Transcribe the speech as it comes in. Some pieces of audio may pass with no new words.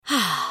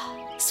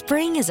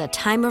Spring is a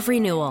time of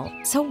renewal,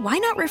 so why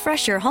not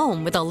refresh your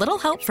home with a little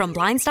help from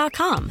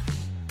Blinds.com?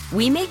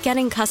 We make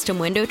getting custom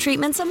window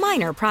treatments a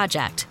minor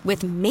project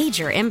with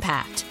major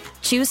impact.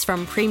 Choose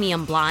from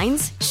premium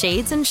blinds,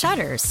 shades, and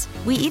shutters.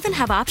 We even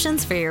have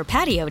options for your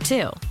patio,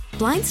 too.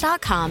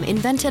 Blinds.com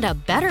invented a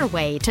better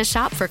way to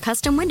shop for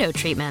custom window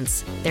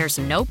treatments. There's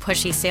no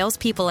pushy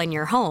salespeople in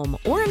your home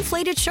or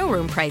inflated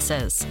showroom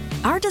prices.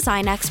 Our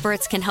design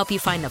experts can help you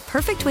find the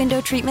perfect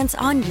window treatments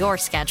on your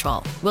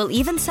schedule. We'll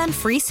even send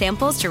free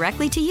samples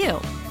directly to you.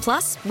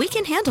 Plus, we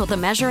can handle the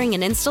measuring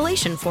and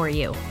installation for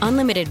you.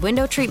 Unlimited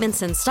window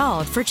treatments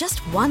installed for just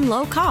one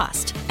low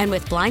cost. And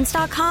with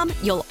Blinds.com,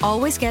 you'll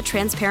always get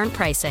transparent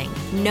pricing.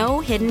 No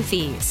hidden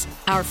fees.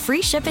 Our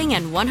free shipping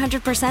and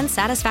 100%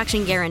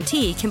 satisfaction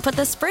guarantee can put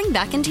the spring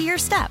back into your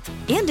step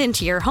and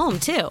into your home,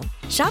 too.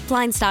 Shop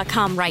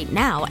Blinds.com right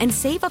now and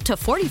save up to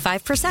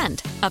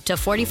 45%. Up to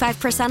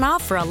 45%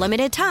 off for a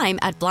limited time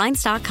at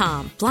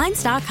Blinds.com.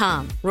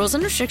 Blinds.com. Rules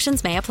and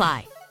restrictions may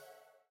apply.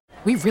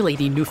 We really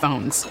need new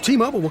phones.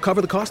 T-Mobile will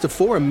cover the cost of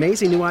 4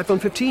 amazing new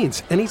iPhone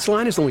 15s, and each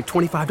line is only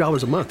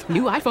 $25 a month.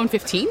 New iPhone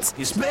 15s?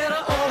 It's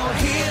better over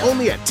here.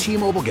 Only at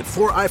T-Mobile, get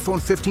 4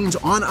 iPhone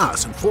 15s on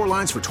us and 4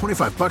 lines for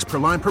 $25 per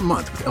line per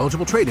month with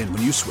eligible trade-in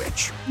when you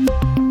switch.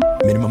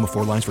 Minimum of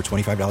 4 lines for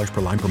 $25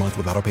 per line per month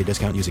with autopay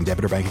discount using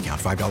debit or bank account.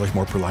 $5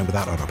 more per line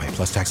without autopay,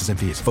 plus taxes and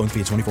fees. Phone fee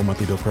at 24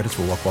 monthly bill credits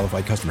for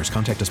well-qualified customers.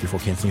 Contact us before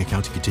canceling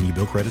account to continue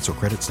bill credits or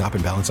credit stop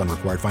and balance on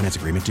required finance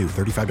agreement due.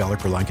 $35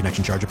 per line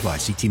connection charge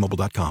applies. See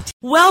T-Mobile.com.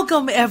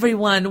 Welcome,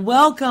 everyone.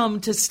 Welcome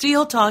to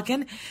Steele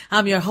Talking.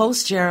 I'm your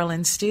host,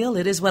 Jearlyn Steele.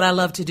 It is what I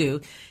love to do,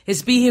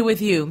 is be here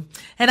with you.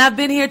 And I've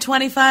been here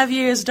 25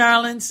 years,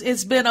 darlings.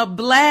 It's been a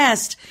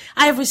blast.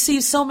 I have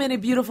received so many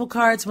beautiful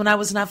cards when I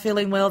was not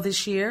feeling well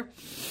this year.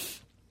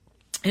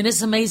 And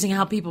it's amazing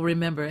how people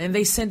remember. And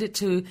they sent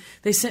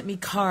me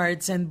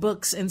cards and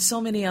books and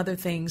so many other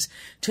things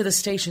to the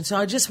station. So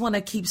I just want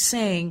to keep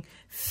saying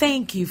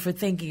thank you for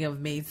thinking of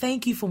me.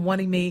 Thank you for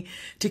wanting me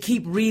to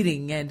keep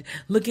reading and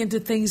look into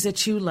things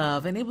that you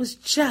love. And it was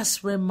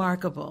just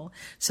remarkable.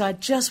 So I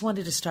just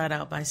wanted to start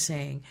out by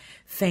saying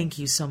thank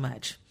you so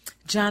much.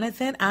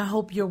 Jonathan, I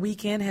hope your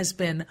weekend has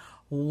been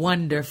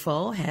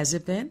wonderful. Has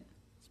it been?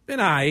 It's been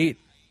all right.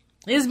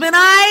 It's been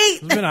all right?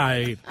 It's been all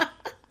right.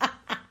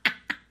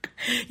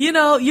 You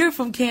know, you're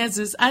from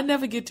Kansas. I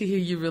never get to hear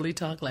you really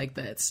talk like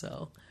that,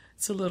 so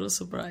it's a little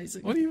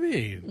surprising. What do you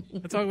mean?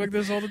 I talk like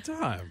this all the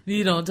time.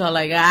 You don't talk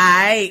like,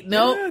 aight.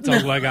 Nope. Yeah, I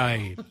talk like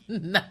aight.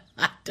 No,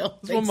 I don't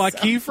It's one of my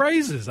key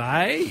phrases,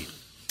 aight.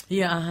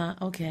 Yeah, uh-huh.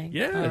 Okay.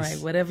 Yes. All right.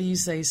 Whatever you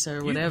say,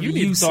 sir. Whatever you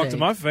you need to talk say. to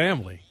my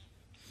family.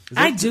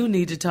 I do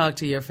need to talk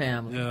to your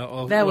family.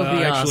 Yeah, that would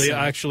be awesome.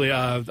 Actually,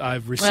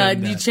 I've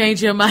rescinded that. You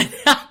changed your mind.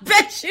 I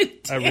bet you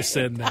did. I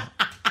rescind that.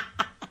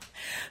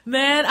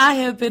 Man, I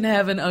have been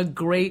having a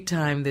great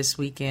time this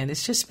weekend.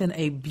 It's just been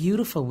a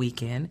beautiful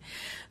weekend.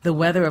 The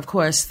weather, of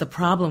course, the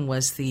problem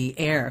was the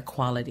air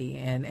quality.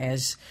 And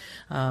as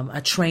a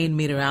trained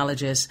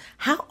meteorologist,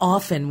 how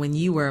often when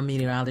you were a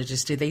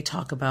meteorologist did they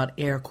talk about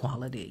air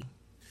quality?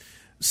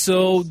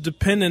 So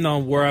depending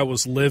on where I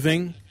was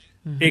living,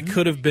 it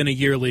could have been a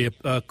yearly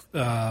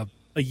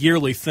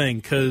thing,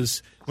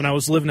 because when I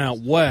was living out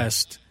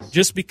west,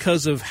 just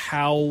because of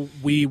how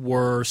we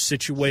were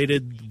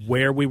situated,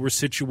 where we were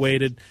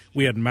situated,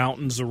 we had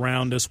mountains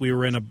around us. We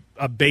were in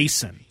a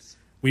basin.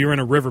 We were in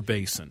a river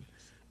basin.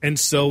 And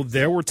so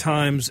there were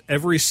times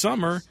every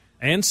summer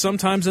and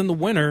sometimes in the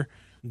winter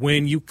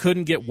when you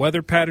couldn't get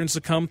weather patterns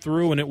to come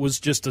through, and it was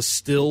just a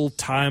still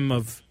time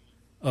of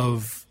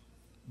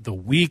the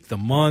week, the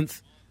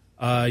month.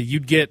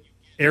 You'd get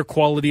air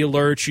quality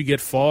alerts, you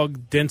get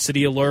fog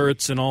density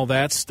alerts and all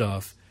that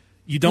stuff.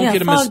 You don't get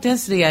them fog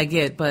density I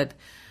get, but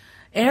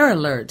air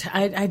alert,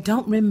 I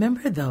don't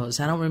remember those.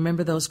 I don't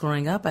remember those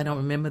growing up. I don't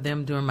remember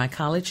them during my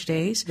college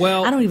days.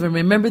 Well, I don't even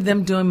remember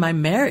them during my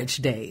marriage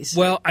days.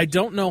 Well, I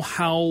don't know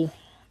how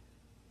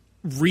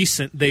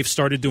recent they've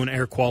started doing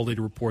air quality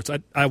reports.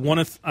 I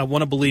want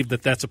to believe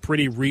that that's a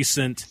pretty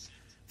recent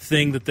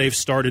thing that they've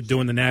started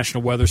doing, the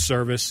National Weather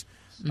Service,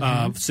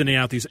 sending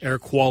out these air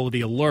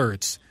quality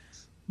alerts.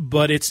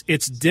 But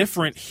it's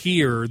different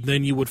here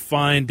than you would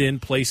find in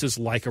places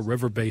like a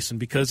river basin,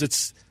 because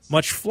it's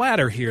much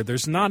flatter here.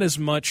 There's not as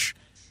much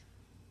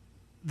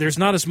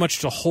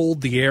to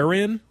hold the air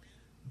in.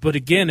 But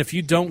again, if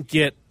you don't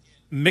get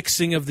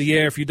mixing of the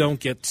air, if you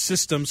don't get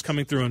systems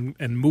coming through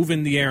and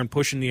moving the air and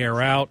pushing the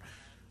air out,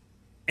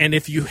 and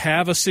if you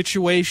have a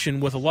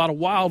situation with a lot of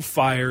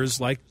wildfires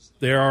like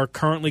there are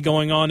currently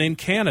going on in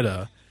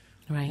Canada,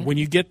 right, when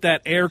you get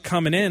that air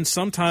coming in,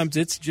 sometimes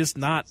it's just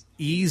not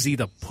easy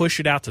to push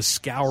it out, to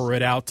scour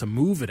it out, to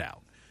move it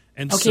out.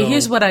 And okay,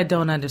 here's what I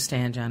don't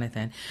understand,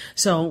 Jonathan.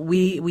 So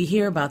we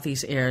hear about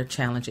these air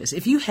challenges.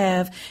 If you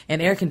have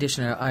an air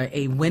conditioner or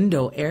a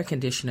window air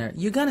conditioner,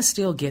 you're going to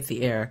still get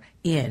the air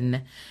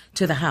in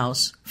to the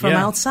house from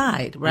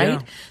outside, right?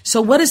 Yeah.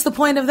 So what is the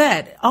point of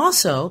that?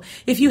 Also,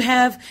 if you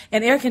have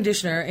an air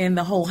conditioner in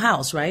the whole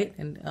house, right,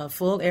 and a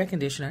full air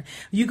conditioner,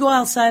 you go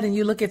outside and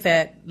you look at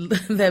that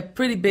that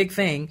pretty big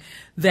thing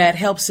that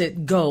helps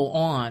it go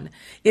on.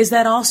 Is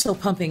that also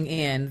pumping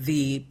in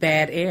the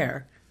bad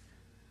air?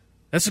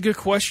 That's a good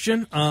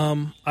question.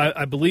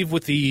 I believe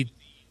with the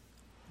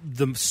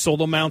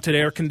solo-mounted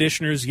air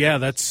conditioners,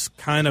 that's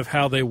kind of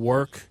how they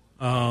work.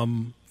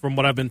 From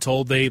what I've been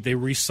told, they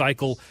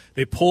recycle,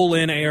 they pull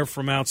in air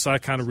from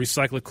outside, kind of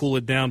recycle it, cool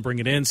it down, bring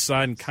it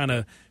inside, and kind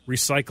of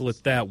recycle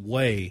it that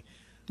way.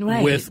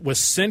 Right. With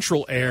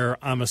central air,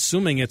 I'm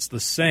assuming it's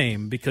the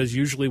same, because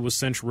usually with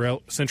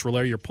central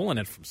air, you're pulling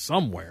it from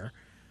somewhere.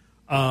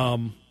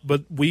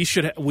 But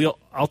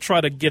I'll try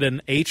to get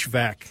an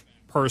HVAC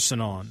person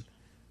on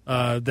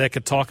that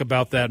could talk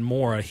about that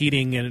more, a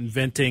heating and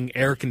venting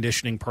air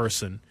conditioning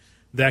person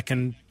that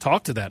can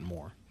talk to that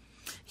more.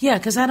 Yeah,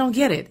 because I don't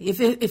get it.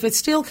 If it's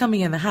still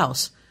coming in the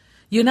house,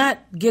 you're not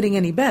getting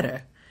any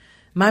better.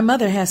 My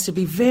mother has to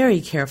be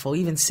very careful,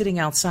 even sitting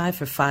outside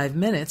for 5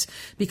 minutes,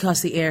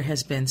 because the air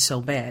has been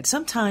so bad.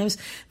 Sometimes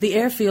the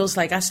air feels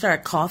like I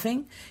start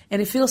coughing,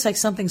 and it feels like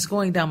something's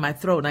going down my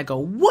throat, and I go,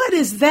 what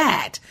is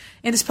that?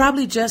 And it's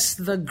probably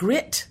just the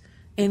grit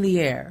in the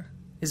air,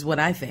 is what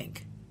I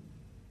think.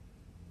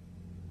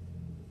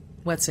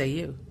 What say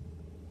you?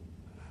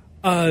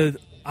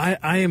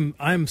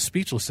 I'm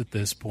speechless at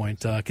this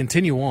point.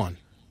 Continue on.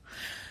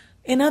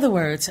 In other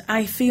words,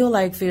 I feel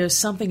like there's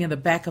something in the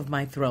back of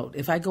my throat.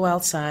 If I go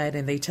outside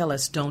and they tell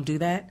us don't do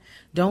that,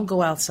 don't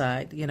go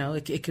outside,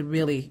 it could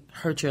really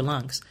hurt your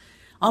lungs.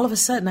 All of a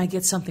sudden I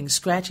get something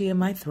scratchy in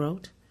my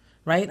throat,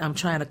 right? I'm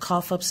trying to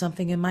cough up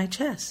something in my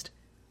chest.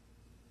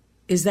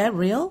 Is that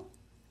real?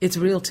 It's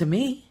real to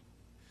me.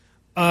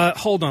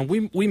 Hold on.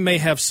 We may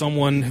have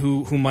someone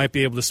who might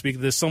be able to speak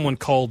to this. Someone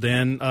called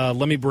in.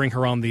 Let me bring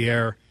her on the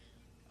air.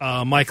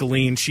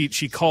 Michaeline,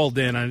 she called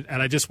in, and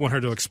I just want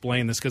her to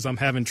explain this because I'm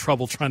having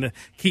trouble trying to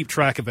keep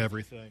track of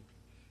everything.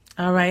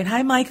 All right.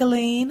 Hi,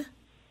 Michaeline.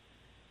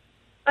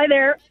 Hi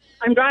there.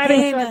 I'm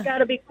driving, so I've got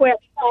to be quick.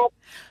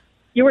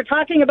 You were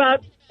talking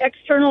about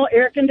external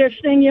air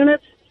conditioning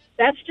units.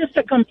 That's just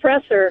a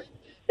compressor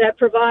that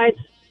provides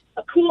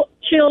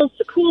chills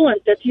the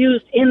coolant that's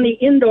used in the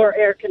indoor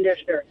air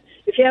conditioner.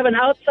 If you have an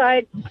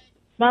outside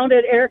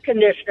mounted air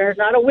conditioner,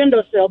 not a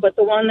windowsill, but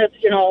the one that's,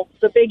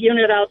 the big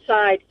unit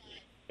outside,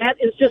 that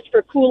is just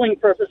for cooling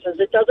purposes.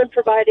 It doesn't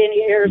provide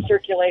any air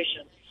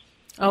circulation.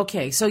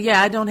 Okay, so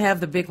I don't have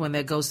the big one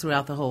that goes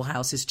throughout the whole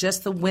house. It's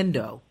just the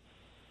window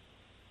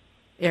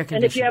air conditioner.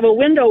 And if you have a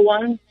window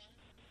one,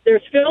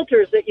 there's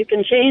filters that you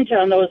can change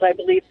on those, I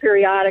believe,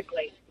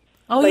 periodically.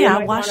 Oh, so yeah,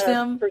 I wash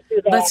them.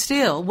 But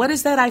still, what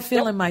is that I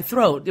feel in my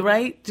throat,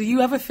 right? Do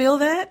you ever feel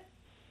that?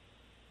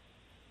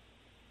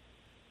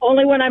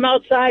 Only when I'm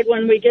outside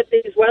when we get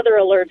these weather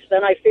alerts,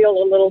 then I feel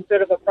a little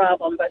bit of a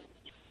problem. But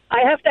I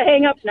have to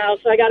hang up now,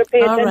 so I got to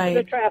pay attention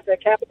to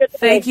traffic. Have a good day.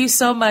 Thank you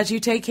so much. You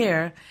take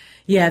care.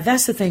 Yeah,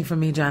 that's the thing for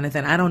me,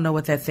 Jonathan. I don't know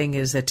what that thing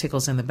is that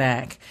tickles in the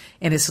back,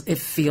 and it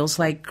feels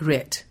like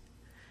grit.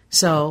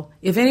 So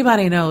if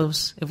anybody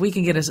knows, if we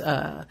can get us,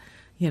 an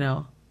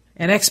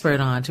expert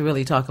on to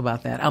really talk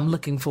about that, I'm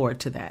looking forward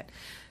to that.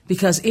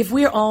 Because if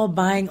we're all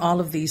buying all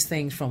of these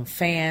things, from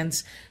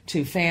fans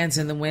to fans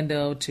in the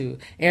window to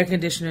air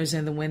conditioners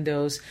in the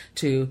windows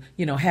to,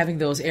 having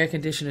those air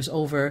conditioners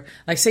over,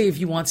 like say if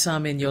you want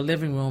some in your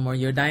living room or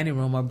your dining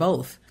room or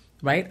both,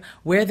 right?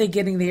 Where are they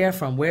getting the air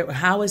from?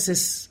 How is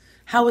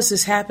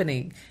this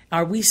happening?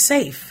 Are we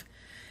safe?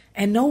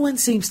 And no one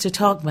seems to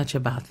talk much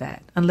about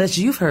that, unless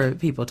you've heard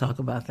people talk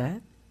about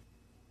that.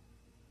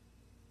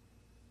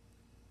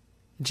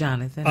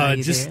 Jonathan, are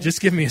you there? Just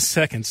give me a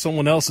second.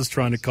 Someone else is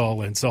trying to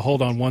call in, so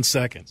hold on 1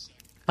 second.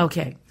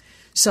 Okay.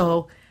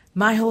 So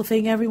my whole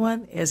thing,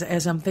 everyone, is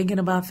as I'm thinking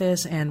about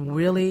this and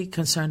really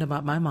concerned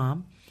about my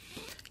mom,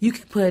 you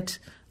can put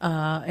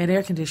an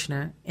air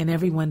conditioner in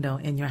every window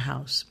in your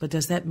house, but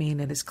does that mean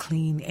that it's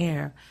clean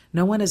air?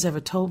 No one has ever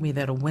told me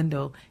that a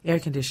window air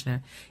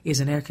conditioner is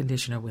an air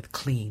conditioner with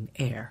clean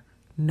air.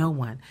 No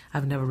one.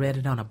 I've never read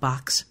it on a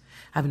box.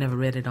 I've never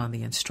read it on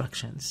the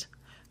instructions.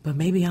 But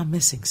maybe I'm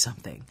missing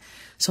something.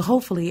 So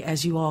hopefully,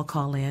 as you all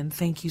call in,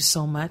 thank you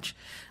so much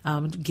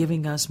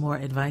giving us more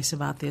advice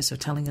about this or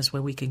telling us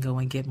where we can go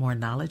and get more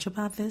knowledge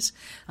about this.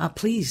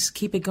 Please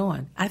keep it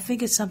going. I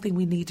think it's something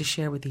we need to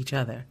share with each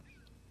other.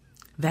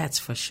 That's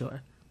for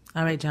sure.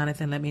 All right,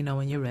 Jonathan, let me know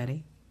when you're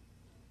ready.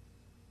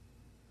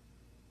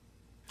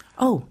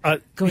 Oh,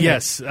 go ahead.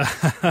 Yes.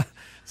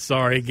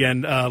 Sorry,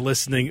 again,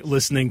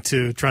 listening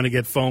to trying to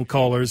get phone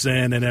callers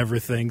in and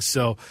everything.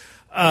 So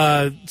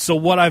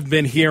what I've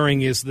been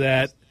hearing is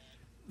that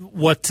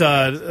what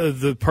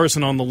the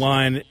person on the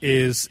line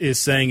is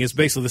saying is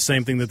basically the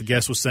same thing that the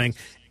guest was saying.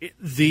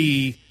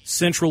 The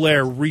central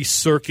air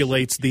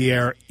recirculates the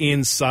air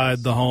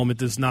inside the home. It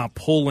does not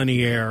pull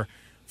any air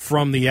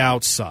from the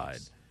outside.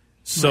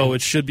 So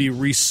it should be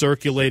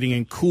recirculating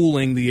and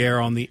cooling the air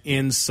on the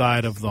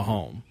inside of the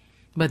home.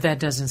 But that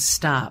doesn't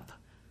stop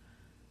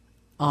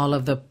all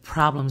of the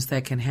problems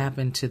that can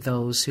happen to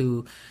those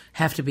who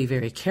have to be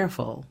very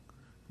careful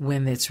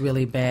when it's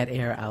really bad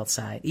air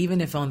outside. Even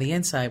if on the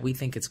inside we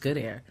think it's good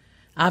air.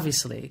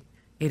 Obviously,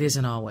 it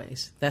isn't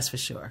always. That's for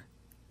sure.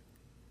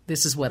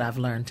 This is what I've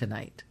learned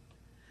tonight.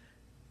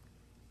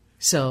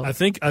 So I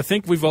think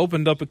we've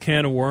opened up a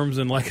can of worms,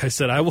 and like I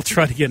said, I will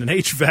try to get an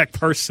HVAC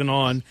person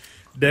on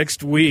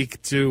next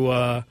week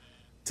to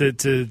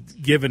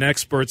give an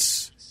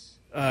expert's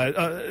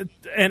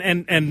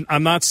and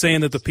I'm not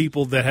saying that the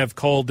people that have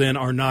called in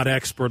are not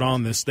expert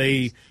on this.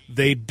 They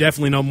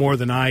definitely know more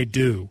than I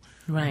do.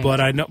 Right.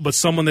 But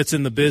someone that's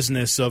in the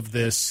business of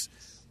this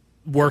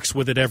works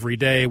with it every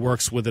day,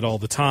 works with it all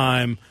the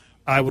time.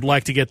 I would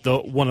like to get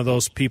one of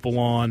those people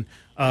on.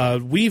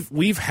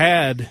 We've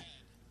had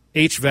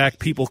HVAC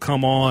people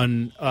come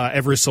on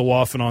every so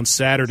often on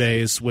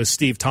Saturdays with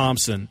Steve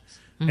Thompson,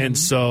 and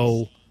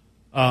so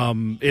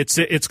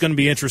it's going to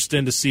be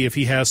interesting to see if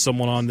he has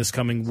someone on this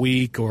coming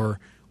week or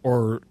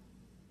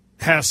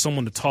has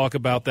someone to talk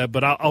about that.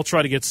 But I'll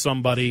try to get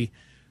somebody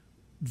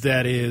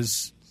that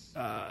is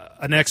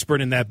an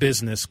expert in that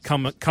business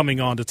coming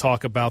on to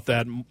talk about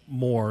that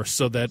more,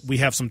 so that we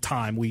have some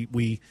time.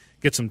 We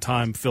get some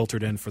time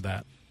filtered in for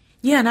that.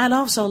 Yeah, and I'd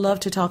also love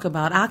to talk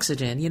about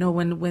oxygen. You know,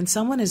 when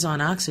someone is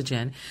on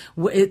oxygen,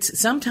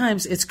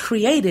 sometimes it's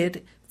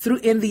created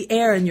in the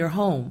air in your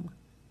home,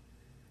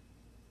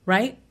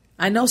 right?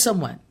 I know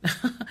someone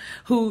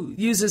who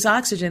uses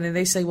oxygen, and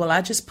they say, "Well,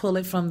 I just pull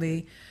it from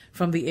the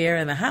air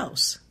in the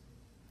house."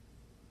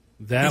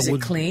 Is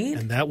it clean?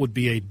 And that would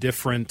be a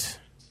different.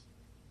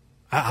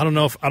 I don't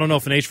know if an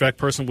HVAC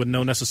person would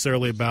know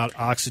necessarily about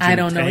oxygen I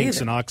don't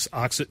tanks know and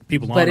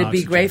people on oxygen. But it'd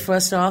be great for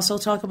us to also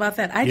talk about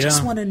that. I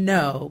just want to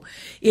know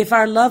if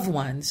our loved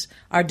ones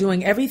are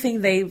doing everything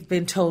they've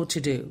been told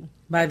to do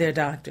by their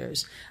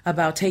doctors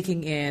about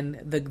taking in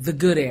the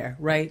good air,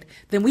 right?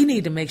 Then we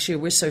need to make sure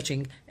we're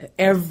searching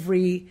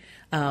every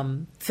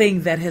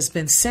thing that has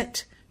been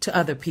sent to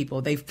other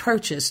people, they've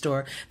purchased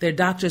or their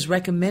doctors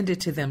recommended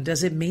to them.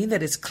 Does it mean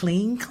that it's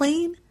clean?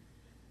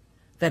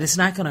 That it's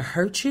not going to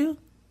hurt you?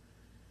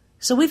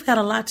 So we've got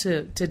a lot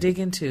to dig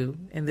into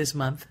in this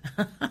month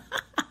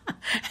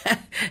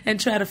and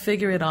try to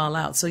figure it all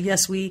out. So,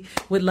 yes, we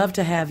would love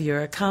to have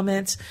your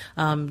comments.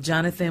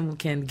 Jonathan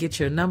can get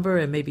your number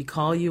and maybe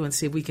call you and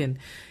see if we can,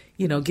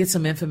 get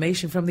some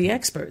information from the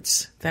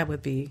experts. That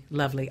would be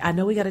lovely. I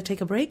know we got to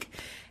take a break,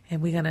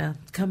 and we're going to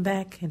come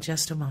back in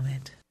just a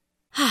moment.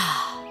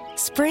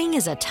 Spring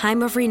is a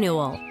time of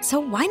renewal,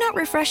 so why not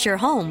refresh your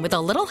home with a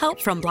little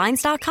help from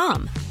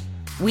Blinds.com?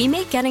 We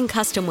make getting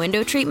custom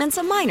window treatments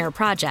a minor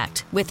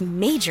project with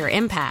major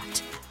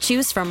impact.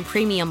 Choose from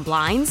premium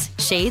blinds,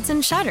 shades,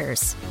 and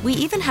shutters. We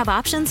even have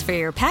options for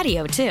your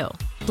patio, too.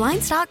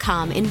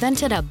 Blinds.com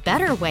invented a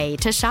better way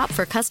to shop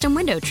for custom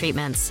window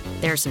treatments.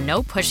 There's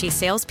no pushy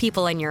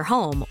salespeople in your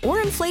home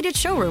or inflated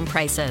showroom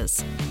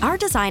prices. Our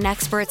design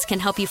experts can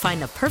help you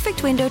find the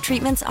perfect window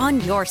treatments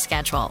on your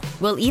schedule.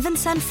 We'll even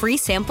send free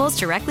samples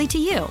directly to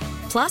you.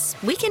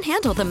 Plus, we can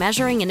handle the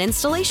measuring and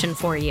installation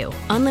for you.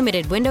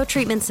 Unlimited window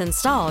treatments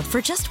installed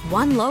for just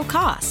one low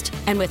cost.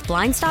 And with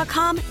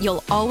Blinds.com,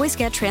 you'll always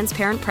get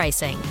transparent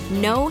pricing.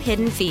 No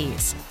hidden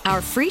fees. Our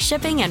free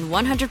shipping and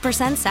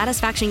 100%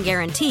 satisfaction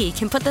guarantee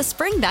can put the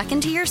spring back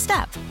into your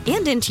step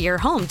and into your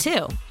home,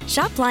 too.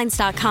 Shop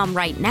Blinds.com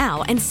right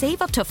now and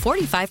save up to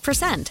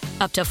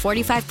 45%. Up to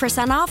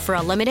 45% off for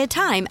a limited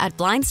time at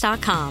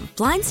Blinds.com.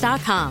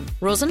 Blinds.com.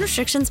 Rules and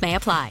restrictions may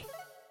apply.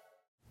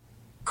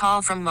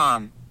 Call from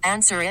mom.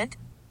 Answer it.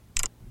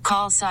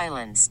 Call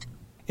silenced.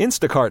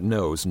 Instacart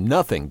knows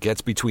nothing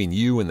gets between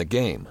you and the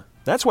game.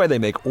 That's why they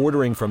make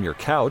ordering from your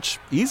couch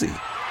easy.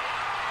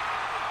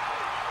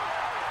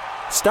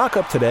 Stock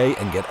up today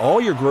and get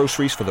all your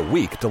groceries for the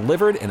week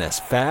delivered in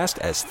as fast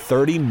as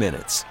 30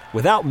 minutes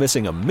without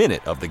missing a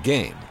minute of the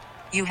game.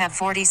 You have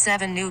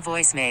 47 new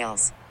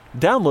voicemails.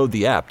 Download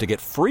the app to get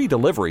free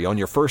delivery on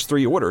your first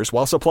 3 orders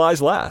while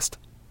supplies last.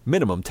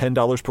 Minimum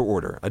 $10 per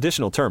order.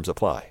 Additional terms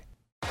apply.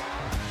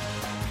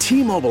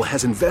 T-Mobile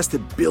has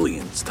invested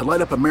billions to light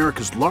up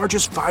America's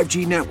largest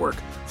 5G network,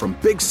 from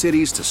big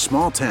cities to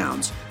small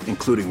towns,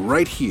 including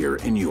right here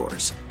in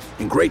yours.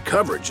 And great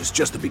coverage is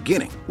just the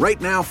beginning. Right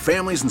now,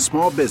 families and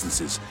small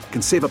businesses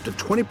can save up to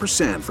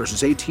 20%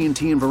 versus AT&T and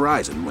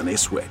Verizon when they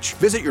switch.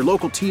 Visit your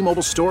local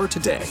T-Mobile store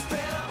today.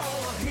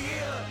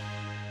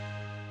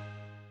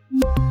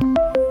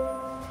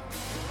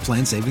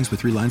 Plan savings with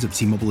 3 lines of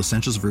T-Mobile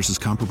Essentials versus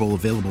comparable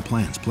available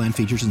plans. Plan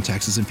features and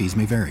taxes and fees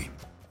may vary.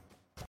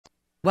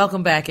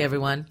 Welcome back,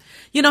 everyone.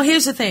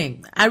 Here's the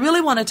thing. I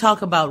really want to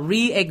talk about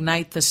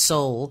reignite the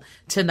soul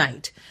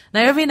tonight.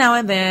 Now, every now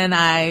and then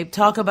I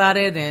talk about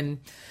it, and,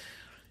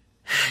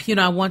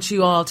 I want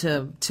you all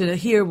to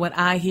hear what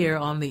I hear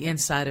on the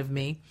inside of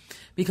me,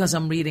 because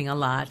I'm reading a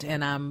lot,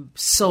 and I'm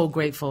so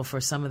grateful for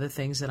some of the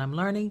things that I'm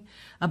learning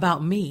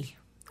about me.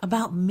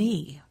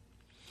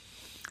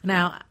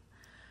 Now,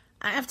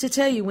 I have to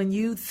tell you, when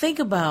you think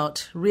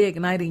about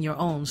reigniting your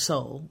own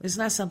soul, it's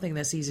not something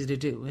that's easy to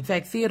do. In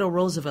fact, Theodore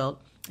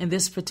Roosevelt, in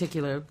this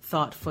particular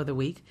thought for the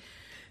week,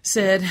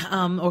 said,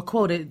 or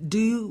quoted,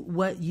 "Do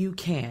what you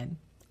can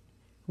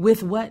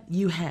with what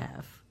you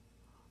have,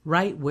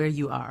 right where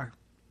you are."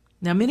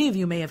 Now, many of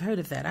you may have heard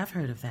of that. I've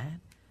heard of that.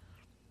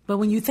 But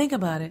when you think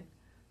about it,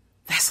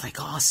 that's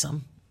like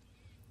awesome.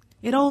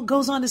 It all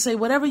goes on to say,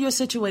 whatever your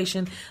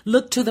situation,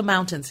 look to the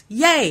mountains.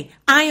 Yay,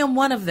 I am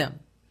one of them.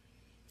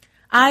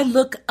 I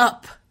look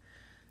up.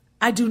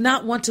 I do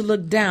not want to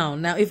look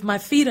down. Now, if my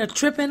feet are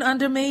tripping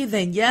under me,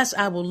 then yes,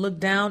 I will look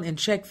down and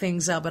check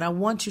things out. But I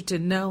want you to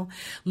know,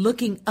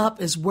 looking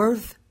up is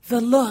worth the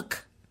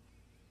look.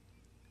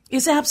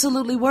 It's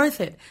absolutely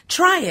worth it.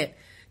 Try it.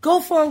 Go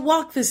for a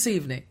walk this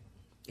evening,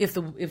 if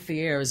the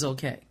air is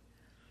okay.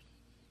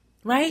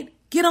 Right?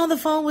 Get on the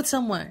phone with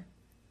someone.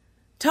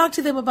 Talk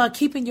to them about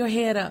keeping your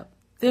head up.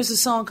 There's a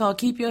song called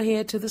 "Keep Your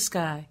Head to the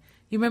Sky."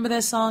 You remember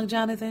that song,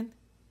 Jonathan?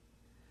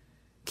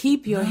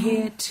 Keep your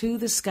head to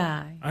the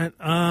sky.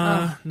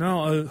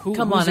 No.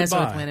 Come on, that's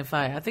by? Earth, Wind, and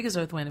Fire. I think it's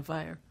Earth, Wind, and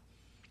Fire.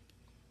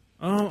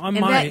 Oh, and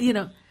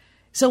that,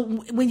 so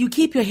when you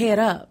keep your head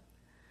up,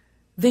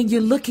 then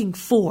you're looking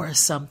for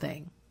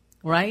something,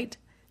 right?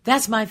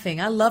 That's my thing.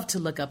 I love to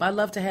look up. I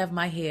love to have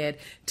my head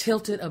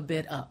tilted a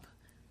bit up.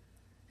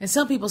 And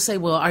some people say,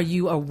 well, are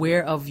you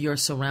aware of your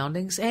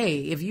surroundings?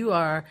 Hey, if you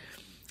are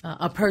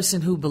a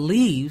person who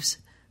believes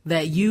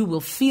that you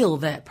will feel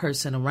that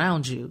person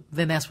around you,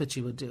 then that's what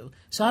you would do.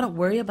 So I don't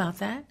worry about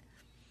that.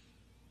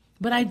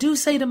 But I do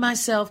say to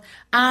myself,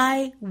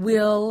 I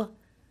will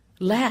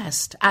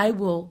last. I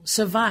will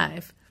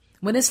survive.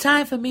 When it's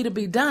time for me to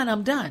be done,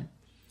 I'm done.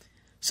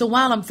 So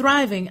while I'm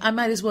thriving, I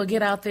might as well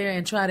get out there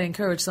and try to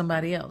encourage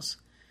somebody else.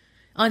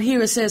 On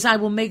here it says, I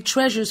will make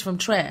treasures from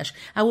trash.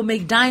 I will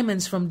make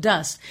diamonds from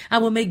dust. I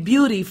will make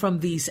beauty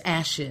from these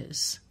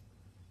ashes.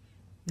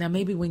 Now,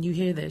 maybe when you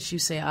hear this, you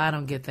say, I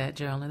don't get that,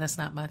 Jearlyn. That's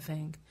not my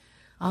thing.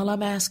 All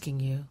I'm asking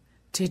you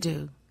to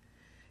do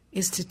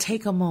is to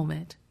take a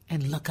moment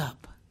and look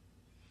up.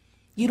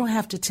 You don't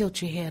have to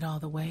tilt your head all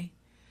the way.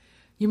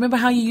 You remember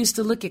how you used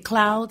to look at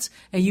clouds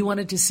and you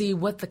wanted to see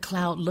what the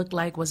cloud looked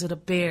like? Was it a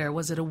bear?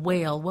 Was it a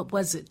whale? What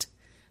was it?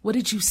 What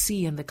did you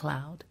see in the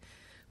cloud?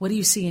 What do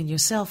you see in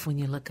yourself when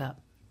you look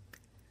up?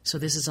 So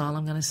this is all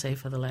I'm going to say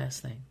for the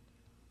last thing.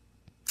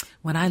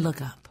 When I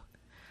look up,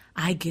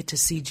 I get to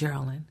see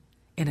Jearlyn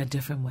in a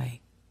different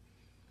way.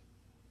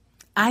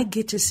 I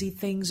get to see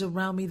things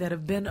around me that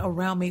have been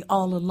around me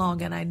all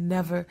along and I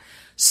never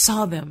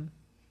saw them.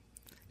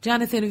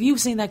 Jonathan, have you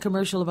seen that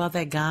commercial about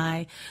that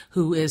guy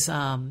who is,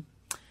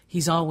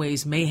 he's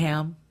always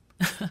mayhem?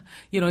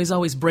 He's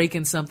always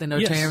breaking something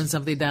or tearing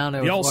something down.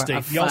 Or, the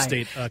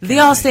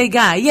Allstate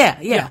guy.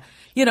 Yeah.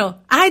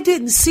 I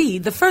didn't see,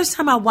 the first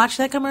time I watched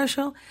that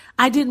commercial,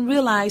 I didn't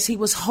realize he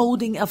was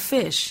holding a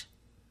fish.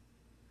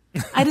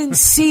 I didn't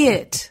see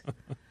it.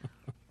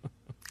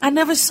 I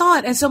never saw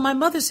it. And so my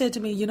mother said to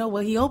me,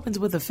 he opens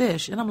with a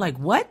fish. And I'm like,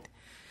 what?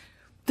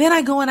 Then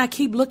I go and I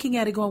keep looking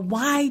at it going,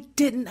 why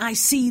didn't I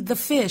see the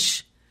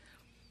fish?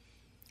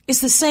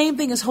 It's the same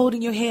thing as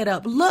holding your head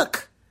up.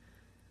 Look,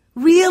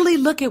 really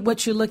look at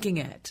what you're looking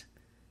at.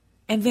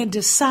 And then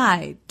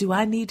decide, do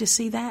I need to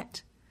see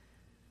that?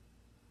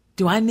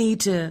 Do I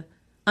need to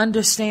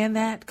understand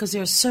that? Because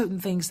there are certain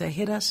things that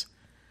hit us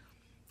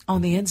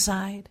on the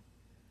inside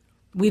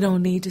we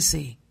don't need to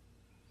see.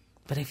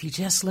 But if you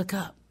just look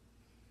up,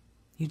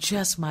 you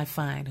just might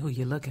find who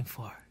you're looking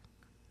for.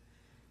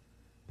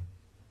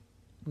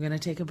 We're going to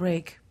take a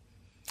break,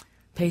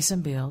 pay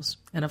some bills.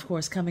 And of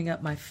course, coming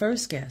up, my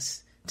first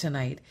guest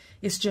tonight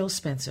is Joe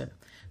Spencer,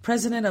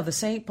 president of the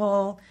St.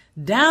 Paul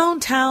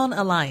Downtown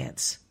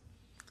Alliance.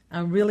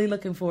 I'm really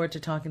looking forward to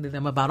talking to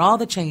them about all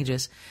the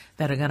changes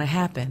that are going to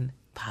happen,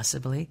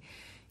 possibly,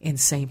 in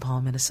St.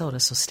 Paul, Minnesota.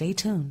 So stay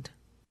tuned.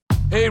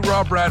 Hey,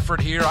 Rob Bradford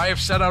here. I have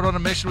set out on a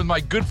mission with my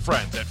good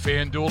friends at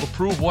FanDuel to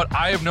prove what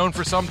I have known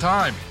for some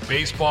time.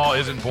 Baseball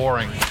isn't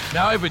boring.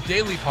 Now I have a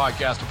daily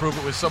podcast to prove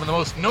it with some of the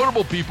most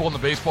notable people in the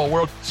baseball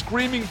world,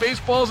 screaming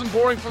baseball isn't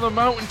boring from the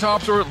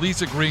mountaintops, or at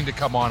least agreeing to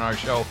come on our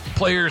show.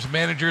 Players,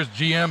 managers,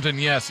 GMs, and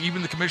yes,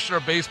 even the commissioner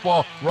of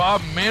baseball,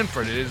 Rob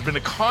Manfred. It has been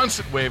a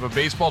constant wave of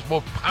baseball's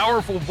most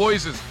powerful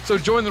voices. So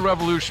join the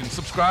revolution.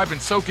 Subscribe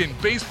and soak in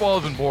Baseball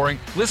Isn't Boring.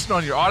 Listen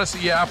on your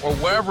Odyssey app or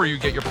wherever you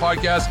get your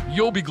podcasts.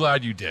 You'll be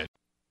glad you did.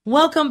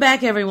 Welcome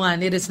back,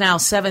 everyone. It is now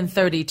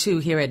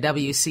 7:32 here at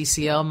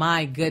WCCO.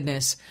 My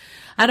goodness.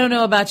 I don't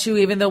know about you,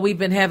 even though we've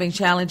been having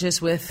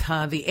challenges with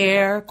the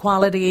air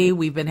quality.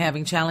 We've been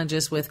having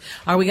challenges with,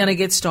 are we going to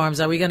get storms?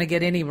 Are we going to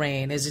get any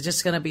rain? Is it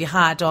just going to be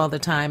hot all the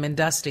time and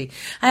dusty?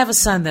 I have a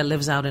son that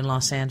lives out in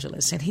Los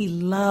Angeles, and he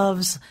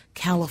loves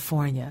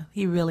California.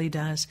 He really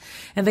does.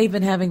 And they've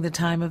been having the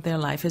time of their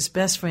life. His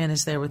best friend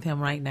is there with him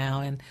right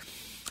now,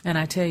 and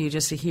I tell you,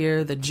 just to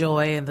hear the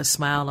joy and the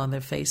smile on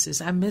their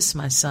faces, I miss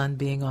my son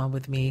being on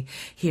with me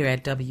here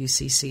at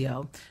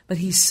WCCO. But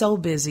he's so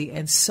busy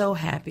and so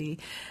happy.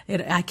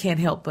 I can't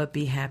help but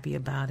be happy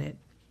about it.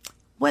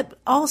 What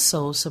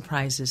also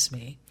surprises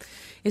me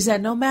is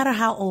that no matter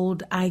how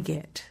old I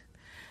get,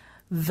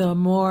 the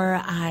more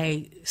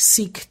I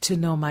seek to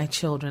know my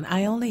children.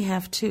 I only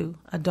have two,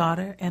 a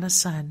daughter and a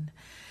son.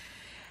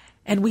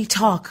 And we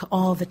talk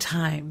all the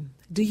time.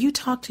 Do you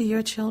talk to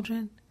your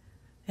children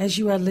as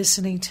you are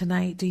listening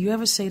tonight? Do you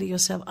ever say to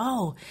yourself,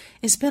 oh,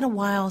 it's been a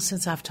while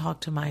since I've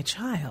talked to my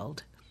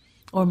child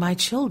or my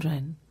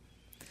children?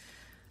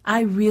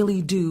 I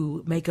really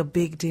do make a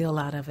big deal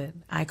out of it.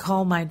 I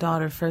call my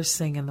daughter first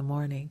thing in the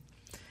morning,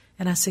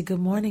 and I say, good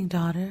morning,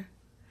 daughter.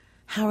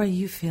 How are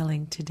you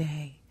feeling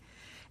today?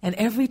 And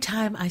every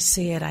time I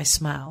say it, I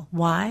smile.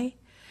 Why?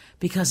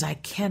 Because I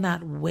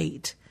cannot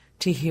wait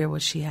to hear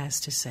what she has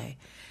to say.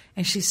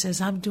 And she says,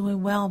 I'm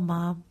doing well,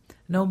 Mom.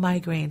 No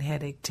migraine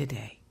headache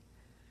today.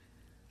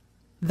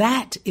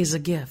 That is a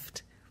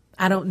gift.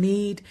 I don't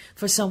need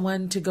for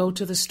someone to go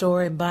to the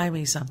store and buy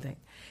me something.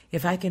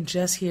 If I can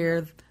just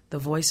hear the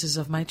voices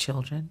of my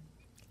children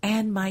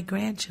and my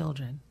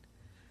grandchildren,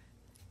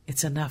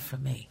 it's enough for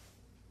me.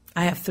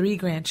 I have 3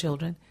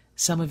 grandchildren.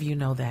 Some of you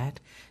know that.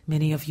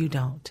 Many of you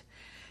don't.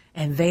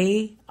 And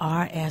they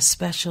are as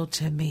special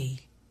to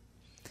me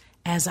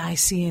as I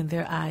see in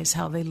their eyes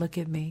how they look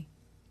at me.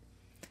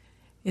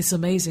 It's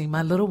amazing.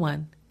 My little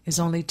one is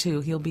only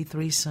 2. He'll be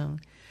 3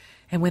 soon.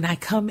 And when I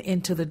come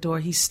into the door,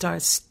 he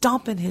starts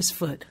stomping his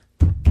foot.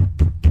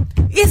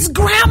 It's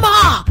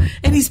Grandma!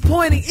 And he's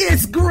pointing,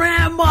 it's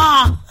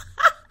Grandma!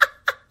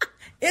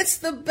 It's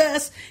the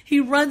best. He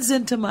runs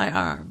into my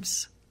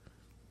arms.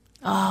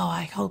 Oh,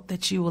 I hope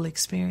that you will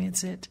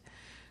experience it.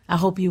 I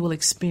hope you will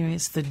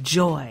experience the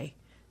joy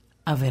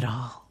of it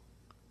all.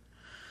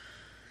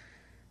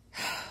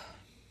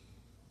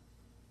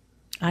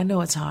 I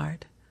know it's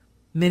hard.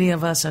 Many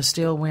of us are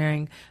still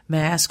wearing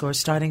masks or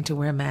starting to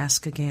wear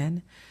masks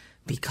again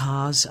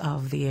because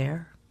of the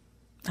air.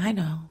 I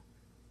know.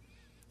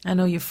 I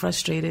know you're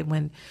frustrated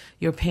when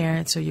your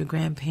parents or your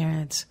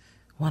grandparents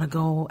want to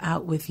go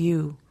out with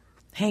you,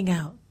 hang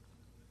out,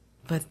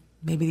 but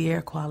maybe the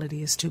air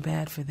quality is too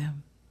bad for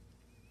them.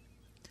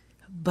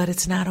 But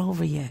it's not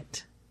over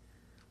yet.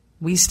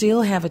 We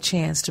still have a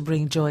chance to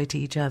bring joy to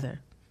each other.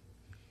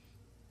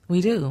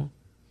 We do.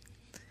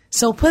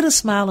 So put a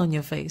smile on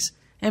your face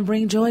and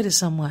bring joy to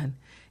someone.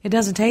 It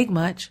doesn't take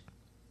much.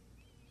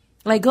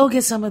 Like, go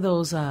get some of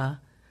those,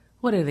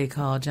 what are they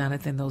called,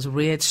 Jonathan? Those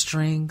red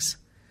strings.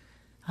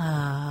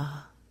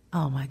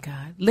 Oh, my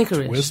God.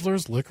 Licorice.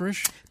 Twizzlers?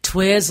 Licorice?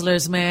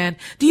 Twizzlers, man.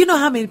 Do you know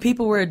how many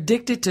people were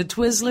addicted to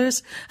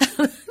Twizzlers?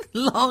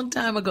 Long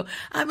time ago.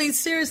 I mean,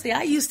 seriously,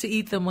 I used to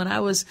eat them when I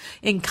was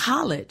in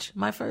college,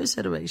 my first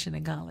iteration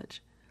in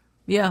college.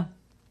 Yeah.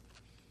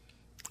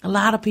 A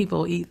lot of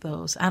people eat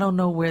those. I don't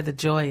know where the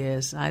joy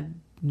is. I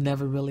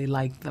never really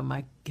liked them.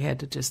 I had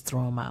to just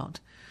throw them out.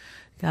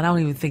 I don't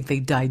even think they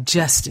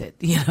digest it,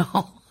 you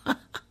know.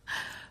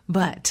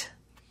 But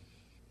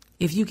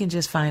if you can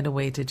just find a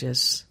way to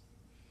just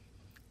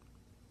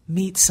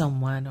meet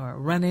someone or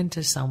run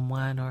into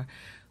someone or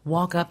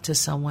walk up to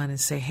someone and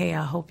say, hey,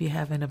 I hope you're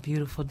having a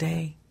beautiful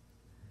day.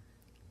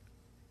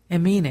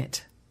 And mean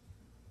it.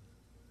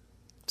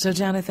 So,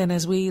 Jonathan,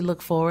 as we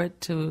look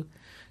forward to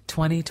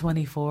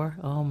 2024,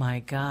 oh, my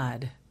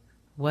God,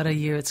 what a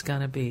year it's going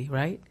to be,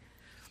 right?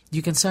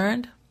 You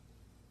concerned?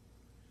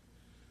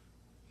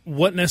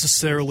 What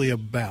necessarily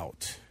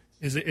about?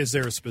 Is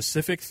there a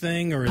specific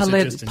thing, or is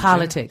it just in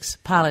politics?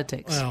 general?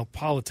 Politics. Well,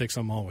 politics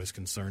I'm always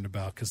concerned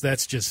about because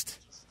that's just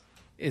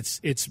it's.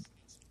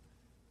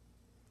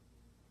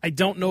 I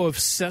don't know if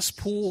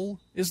cesspool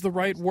is the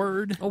right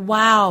word.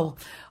 Wow.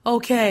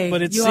 Okay.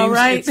 But it you seems all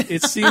right?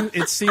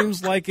 it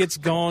seems like it's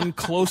gone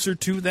closer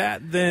to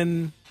that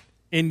than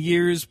in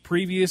years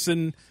previous,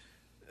 and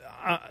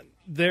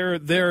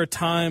there are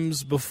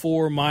times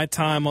before my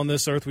time on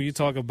this earth where you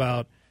talk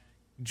about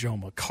Joe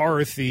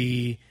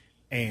McCarthy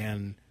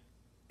and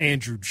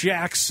Andrew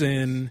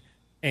Jackson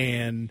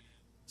and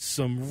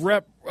some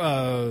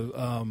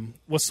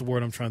what's the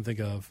word I'm trying to think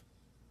of?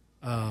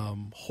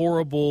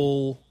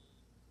 Horrible.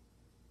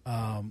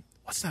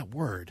 What's that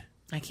word?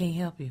 I can't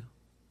help you.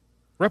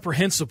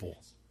 Reprehensible.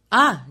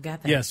 Ah,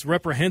 got that. Yes,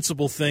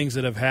 reprehensible things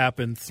that have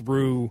happened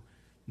through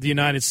the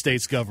United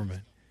States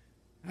government.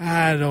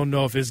 I don't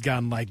know if it's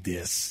gotten like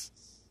this.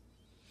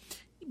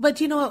 But,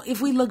 you know,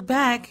 if we look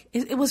back,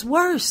 it was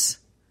worse.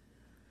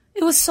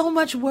 It was so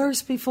much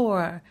worse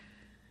before.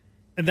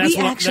 And that's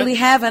we actually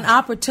have an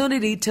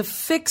opportunity to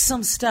fix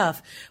some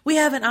stuff. We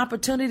have an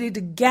opportunity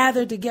to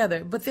gather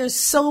together. But there's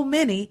so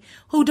many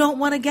who don't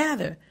want to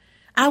gather.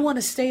 I want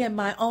to stay in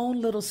my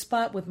own little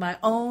spot with my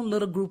own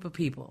little group of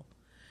people.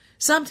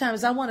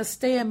 Sometimes I want to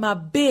stay in my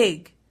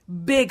big,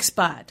 big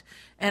spot.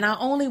 And I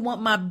only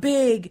want my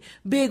big,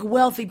 big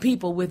wealthy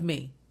people with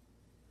me.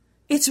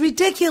 It's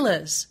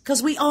ridiculous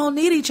because we all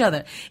need each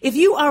other. If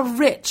you are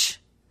rich,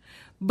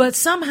 but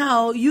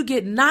somehow you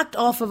get knocked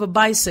off of a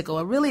bicycle,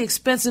 a really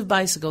expensive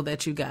bicycle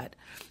that you got,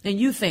 and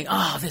you think,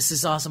 oh, this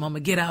is awesome, I'm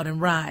going to get out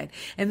and ride.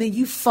 And then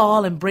you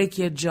fall and break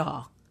your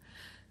jaw.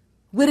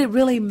 Would it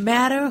really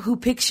matter who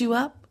picks you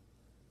up?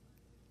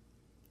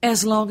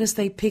 As long as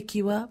they pick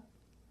you up?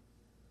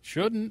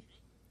 Shouldn't.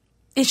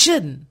 It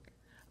shouldn't,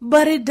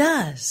 but it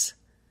does.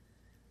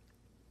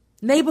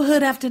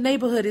 Neighborhood after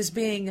neighborhood is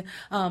being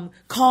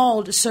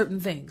called certain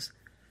things.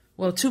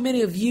 Well, too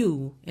many of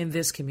you in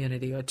this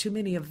community, or too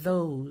many of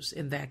those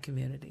in that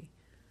community.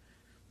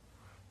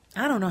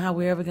 I don't know how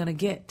we're ever going to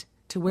get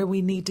to where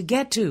we need to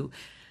get to.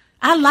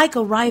 I like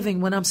arriving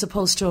when I'm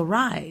supposed to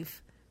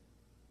arrive.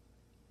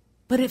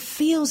 But it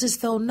feels as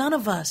though none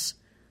of us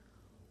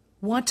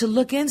want to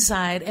look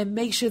inside and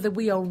make sure that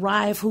we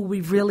arrive who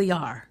we really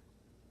are.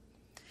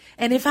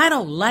 And if I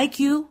don't like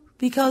you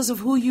because of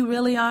who you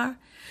really are,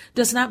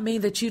 does not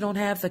mean that you don't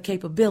have the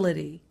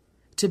capability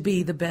to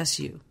be the best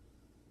you.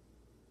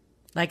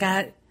 Like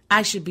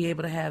I should be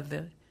able to have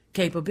the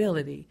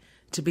capability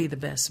to be the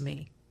best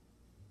me.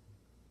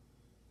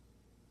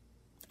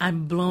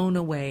 I'm blown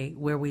away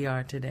where we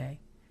are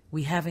today.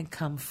 We haven't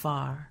come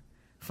far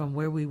from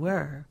where we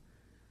were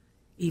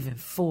even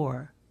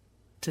 4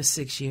 to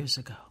 6 years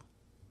ago.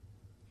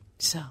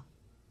 So,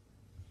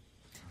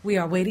 we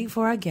are waiting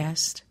for our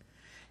guest,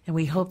 and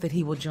we hope that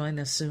he will join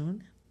us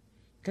soon,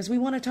 because we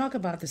want to talk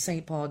about the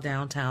St. Paul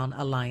Downtown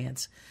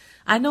Alliance.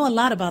 I know a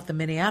lot about the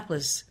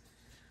Minneapolis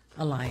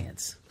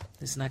Alliance.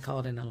 It's not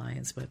called an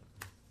alliance, but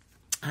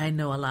I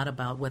know a lot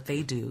about what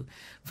they do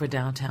for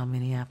downtown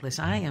Minneapolis.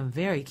 I am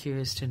very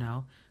curious to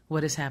know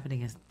what is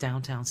happening in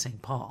downtown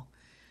St. Paul.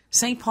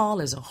 St. Paul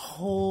is a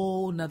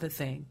whole nother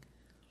thing.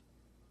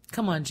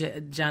 Come on,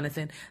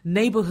 Jonathan.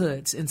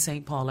 Neighborhoods in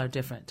St. Paul are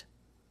different.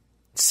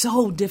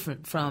 So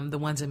different from the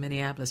ones in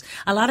Minneapolis.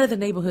 A lot of the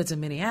neighborhoods in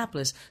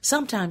Minneapolis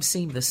sometimes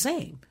seem the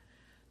same.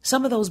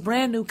 Some of those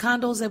brand new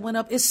condos that went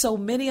up, it's so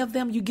many of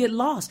them, you get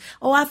lost.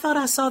 Oh, I thought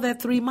I saw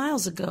that 3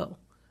 miles ago.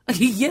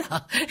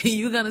 Yeah,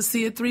 you're going to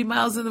see it 3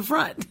 miles in the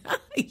front,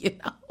 you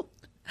know.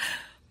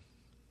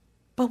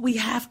 But we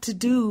have to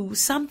do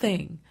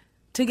something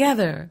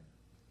together.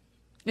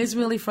 It's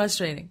really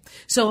frustrating.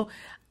 So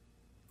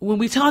when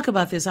we talk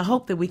about this, I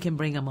hope that we can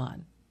bring him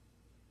on,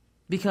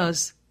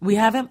 because we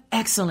have him.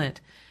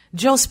 Excellent.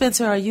 Joe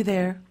Spencer, are you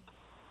there?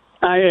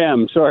 I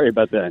am. Sorry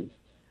about that.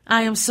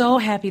 I am so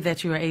happy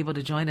that you are able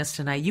to join us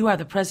tonight. You are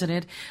the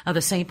president of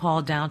the St.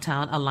 Paul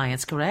Downtown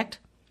Alliance, correct?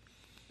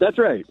 That's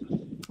right.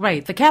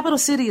 Right. The capital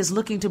city is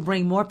looking to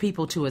bring more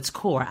people to its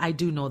core. I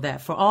do know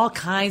that, for all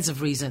kinds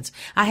of reasons.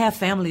 I have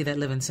family that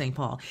live in St.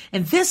 Paul.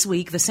 And this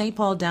week, the St.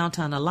 Paul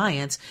Downtown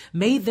Alliance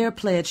made their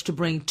pledge to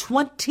bring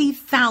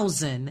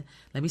 20,000,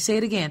 let me say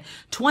it again,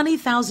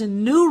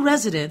 20,000 new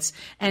residents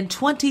and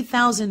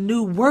 20,000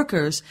 new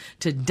workers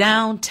to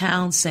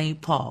downtown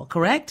St. Paul,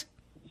 correct?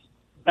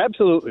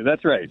 Absolutely.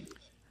 That's right.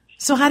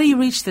 So how do you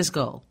reach this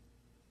goal?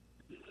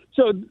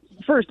 So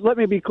first, let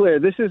me be clear.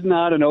 This is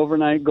not an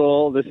overnight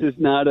goal. This is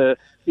not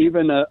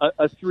even a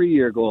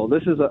 3-year goal.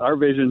 This is our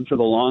vision for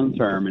the long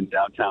term in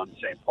downtown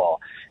St. Paul.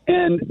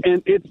 And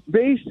it's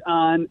based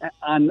on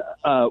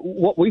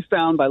what we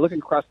found by looking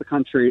across the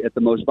country at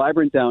the most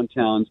vibrant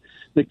downtowns.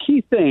 The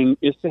key thing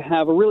is to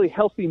have a really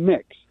healthy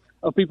mix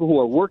of people who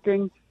are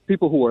working,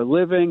 people who are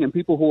living, and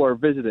people who are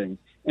visiting.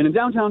 And in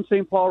downtown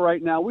St. Paul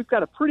right now, we've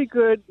got a pretty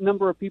good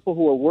number of people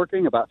who are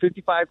working, about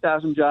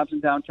 55,000 jobs in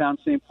downtown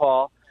St.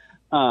 Paul.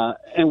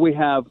 And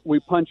we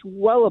punch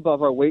well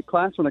above our weight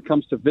class when it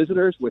comes to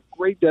visitors, with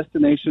great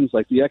destinations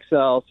like the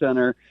XL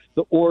Center,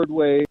 the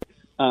Ordway,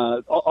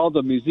 all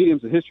the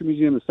museums, the History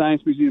Museum, the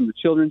Science Museum, the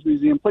Children's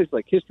Museum, places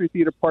like History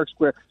Theater, Park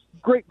Square.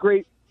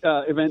 Great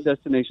event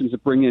destinations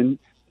that bring in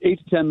 8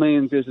 to 10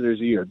 million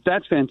visitors a year.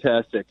 That's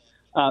fantastic.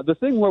 The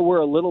thing where we're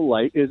a little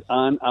light is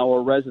on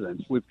our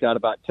residents. We've got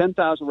about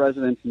 10,000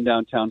 residents in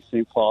downtown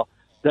St. Paul.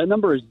 That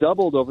number has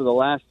doubled over the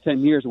last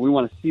 10 years, and we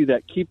want to see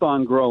that keep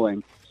on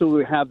growing so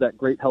we have that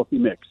great healthy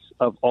mix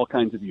of all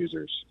kinds of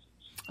users.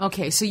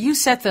 Okay, so you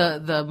set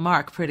the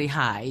mark pretty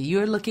high.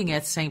 You're looking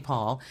at St.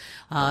 Paul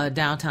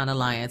Downtown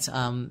Alliance.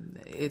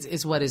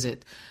 It's what is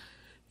it?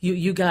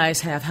 You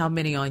guys have how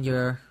many on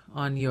your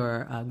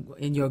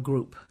in your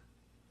group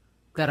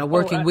that are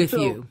working with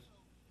you?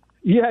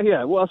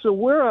 Yeah. Well, so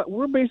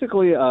we're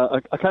basically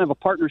a kind of a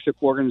partnership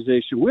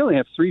organization. We only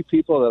have 3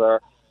 people that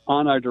are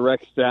on our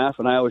direct staff,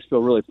 and I always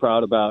feel really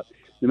proud about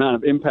the amount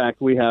of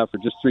impact we have for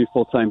just 3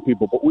 full-time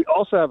people. But we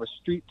also have a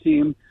street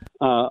team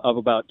of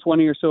about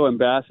 20 or so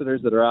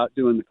ambassadors that are out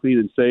doing the clean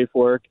and safe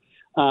work.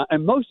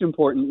 And most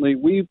importantly,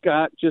 we've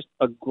got just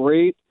a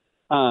great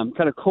kind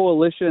of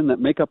coalition that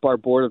make up our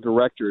board of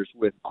directors,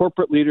 with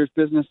corporate leaders,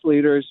 business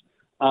leaders,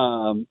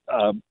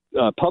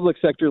 public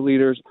sector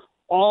leaders,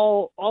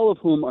 all of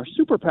whom are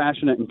super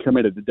passionate and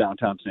committed to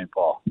downtown St.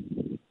 Paul.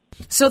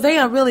 So they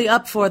are really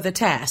up for the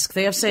task.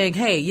 They are saying,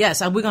 hey,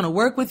 yes, we're going to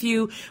work with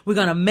you. We're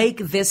going to make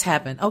this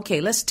happen.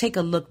 Okay, let's take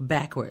a look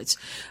backwards.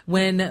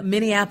 When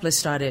Minneapolis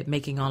started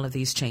making all of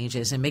these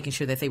changes and making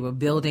sure that they were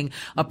building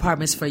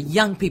apartments for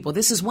young people,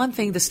 this is one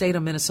thing the state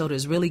of Minnesota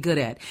is really good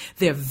at.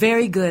 They're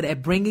very good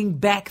at bringing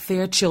back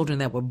their children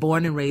that were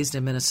born and raised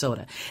in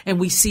Minnesota. And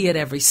we see it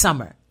every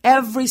summer.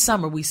 Every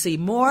summer, we see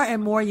more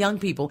and more young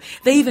people.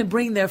 They even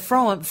bring their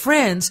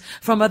friends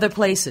from other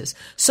places.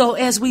 So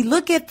as we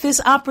look at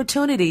this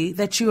opportunity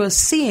that you are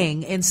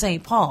seeing in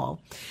St. Paul,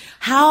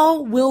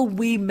 how will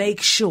we make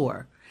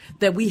sure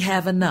that we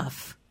have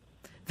enough,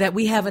 that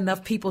we have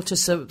enough people to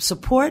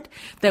support,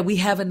 that we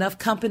have enough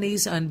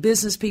companies and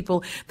business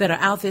people that are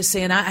out there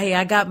saying, hey,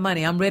 I got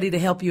money. I'm ready to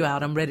help you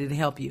out. I'm ready to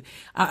help you.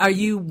 Are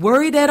you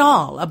worried at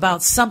all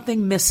about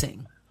something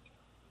missing?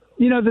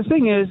 The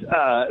thing is,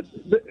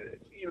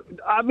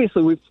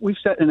 obviously we've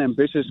set an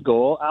ambitious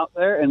goal out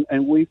there,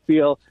 and we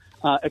feel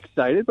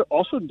excited, but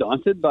also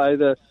daunted by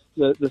the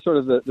sort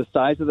of the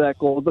size of that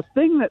goal. The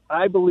thing that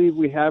I believe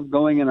we have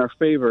going in our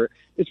favor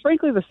is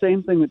frankly the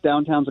same thing that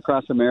downtowns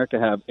across America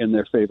have in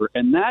their favor,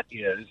 and that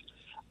is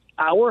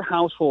our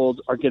households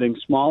are getting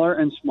smaller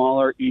and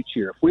smaller each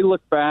year. If we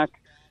look back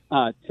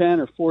 10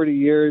 or 40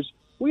 years,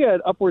 we had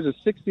upwards of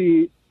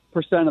 60%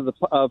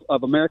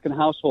 of American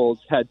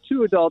households had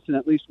 2 adults and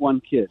at least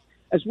 1 kid.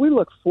 As we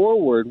look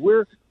forward,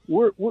 we're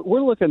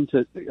looking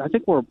to, I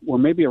think we're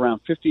maybe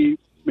around 50,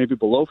 maybe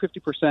below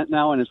 50%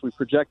 now, and as we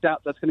project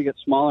out, that's going to get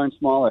smaller and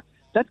smaller.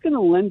 That's going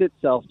to lend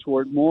itself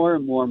toward more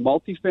and more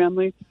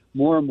multifamily,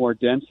 more and more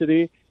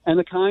density, and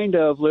the kind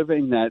of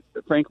living that,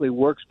 frankly,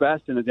 works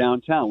best in a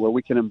downtown where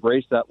we can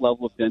embrace that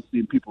level of density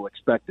and people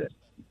expect it.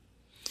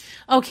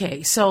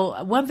 Okay,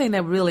 so one thing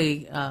that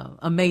really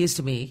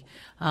amazed me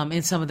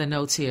in some of the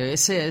notes here, it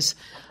says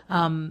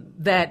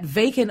that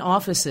vacant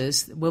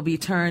offices will be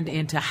turned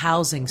into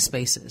housing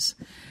spaces.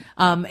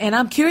 And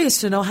I'm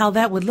curious to know how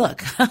that would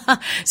look.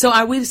 So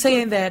are we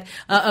saying that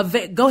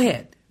go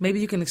ahead. Maybe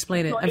you can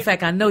explain it. In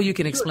fact, I know you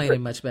can explain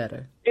it much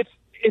better.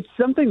 It's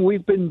something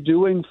we've been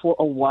doing for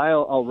a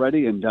while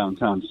already in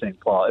downtown St.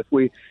 Paul. If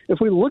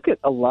we look at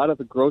a lot of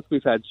the growth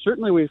we've had,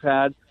 certainly we've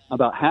had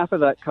about half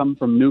of that come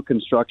from new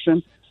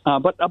construction,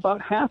 but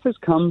about half has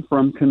come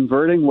from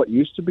converting what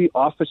used to be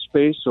office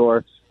space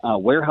or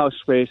warehouse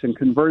space and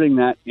converting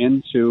that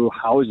into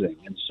housing.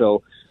 And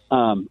so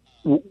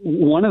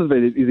one of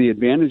the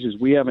advantages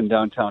we have in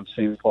downtown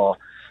St. Paul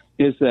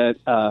is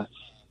that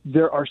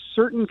there are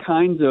certain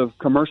kinds of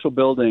commercial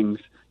buildings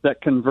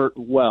that convert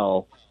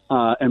well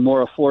and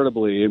more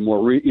affordably and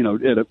more,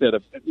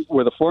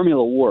 where the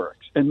formula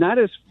works. And that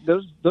is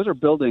those are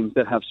buildings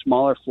that have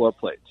smaller floor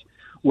plates,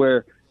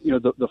 where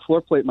the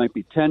floor plate might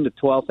be 10 to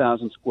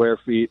 12,000 square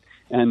feet,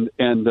 and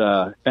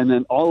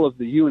then all of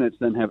the units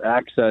then have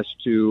access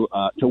to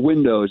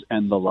windows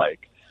and the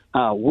like.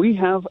 We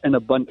have an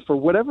abundance, for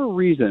whatever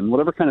reason,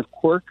 whatever kind of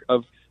quirk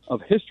of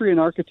history and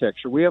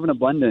architecture, we have an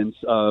abundance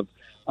of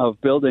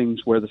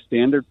buildings where the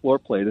standard floor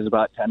plate is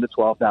about 10 to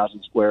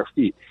 12,000 square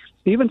feet.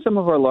 Even some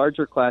of our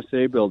larger Class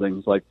A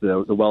buildings, like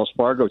the Wells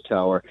Fargo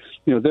Tower,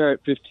 they're at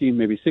 15,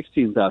 maybe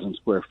 16,000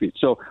 square feet.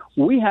 So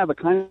we have a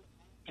kind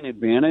of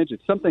advantage.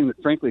 It's something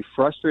that frankly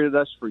frustrated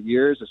us for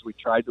years as we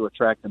tried to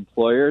attract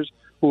employers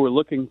who were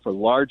looking for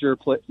larger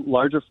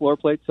floor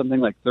plates, something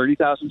like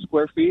 30,000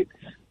 square feet.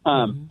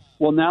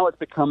 Well, now it's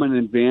become an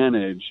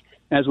advantage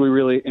as we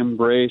really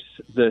embrace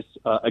this,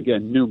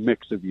 again, new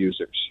mix of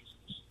users.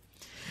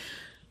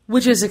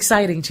 Which is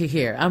exciting to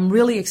hear. I'm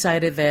really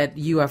excited that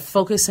you are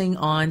focusing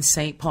on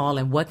St. Paul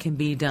and what can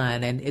be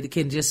done. And it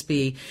can just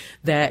be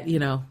that,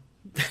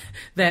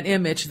 that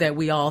image that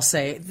we all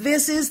say,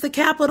 this is the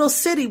capital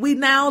city. We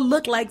now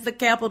look like the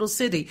capital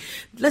city.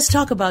 Let's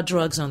talk about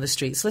drugs on the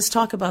streets. Let's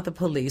talk about the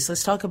police.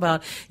 Let's talk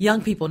about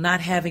young people not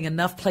having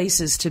enough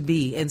places to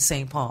be in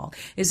St. Paul.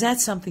 Is that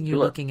something you're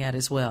looking at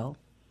as well?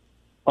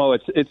 Oh,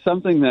 it's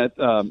something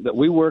that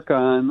we work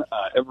on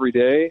every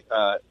day.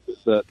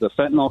 The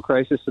fentanyl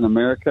crisis in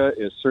America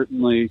is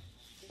certainly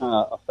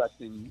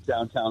affecting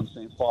downtown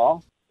St.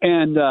 Paul,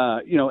 and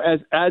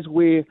as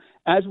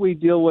we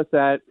deal with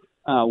that,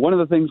 one of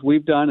the things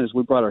we've done is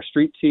we brought our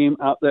street team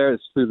out there.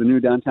 It's through the new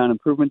Downtown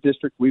Improvement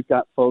District. We've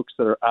got folks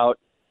that are out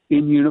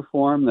in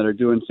uniform that are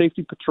doing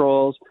safety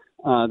patrols,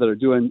 that are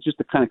doing just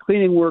the kind of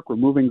cleaning work,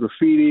 removing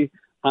graffiti,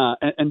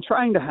 and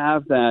trying to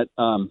have that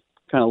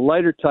kind of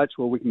lighter touch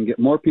where we can get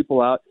more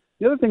people out.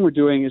 The other thing we're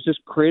doing is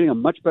just creating a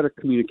much better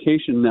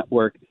communication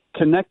network,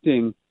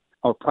 connecting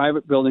our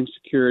private building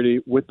security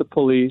with the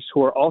police,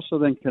 who are also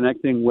then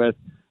connecting with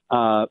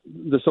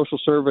the social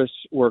service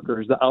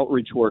workers, the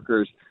outreach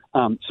workers,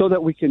 so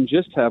that we can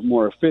just have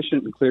more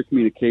efficient and clear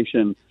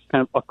communication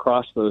kind of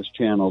across those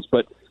channels.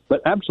 But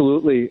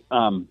absolutely,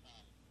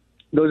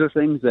 those are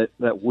things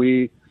that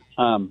we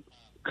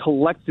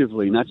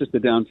collectively, not just the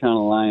Downtown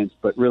Alliance,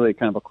 but really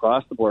kind of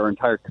across the board, our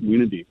entire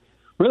community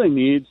really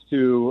needs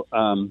to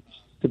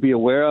be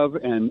aware of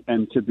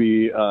and to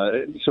be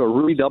sort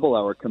of redouble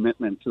our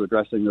commitment to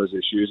addressing those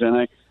issues.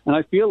 And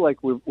I feel like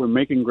we're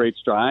making great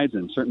strides,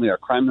 and certainly our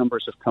crime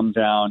numbers have come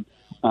down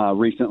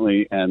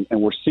recently, and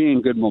we're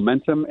seeing good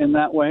momentum in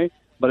that way.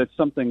 But it's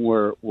something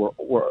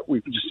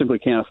we just simply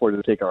can't afford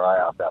to take our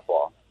eye off that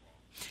ball.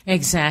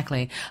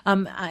 Exactly.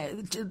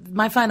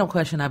 My final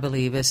question, I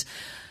believe, is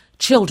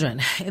children.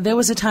 There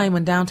was a time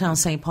when downtown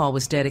St. Paul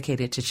was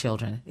dedicated to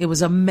children. It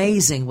was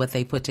amazing what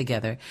they put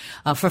together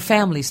for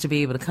families to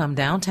be able to come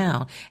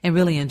downtown and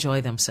really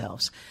enjoy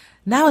themselves.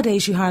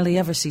 Nowadays, you hardly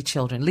ever see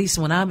children, at least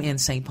when I'm in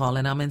St. Paul,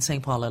 and I'm in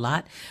St. Paul a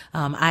lot.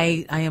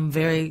 I am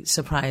very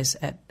surprised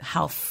at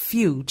how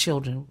few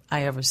children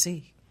I ever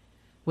see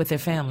with their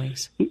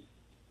families.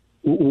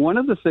 One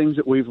of the things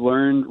that we've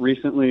learned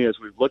recently as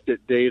we've looked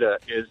at data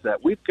is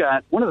that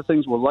one of the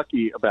things we're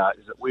lucky about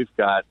is that we've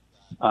got,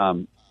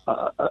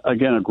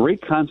 again, a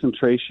great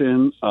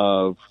concentration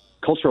of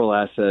cultural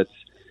assets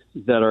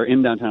that are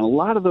in downtown. A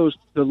lot of those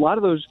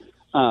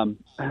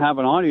have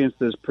an audience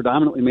that is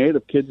predominantly made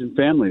of kids and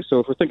families. So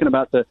if we're thinking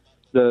about the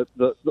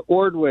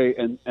Ordway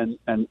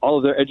and all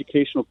of their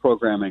educational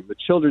programming, the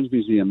Children's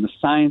Museum, the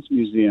Science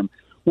Museum,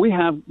 we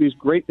have these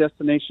great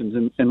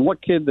destinations. And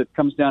what kid that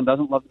comes down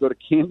doesn't love to go to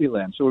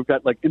Candyland? So we've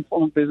got like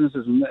informal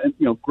businesses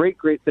and great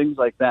things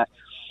like that.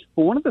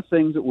 But one of the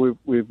things that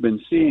we've been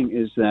seeing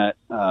is that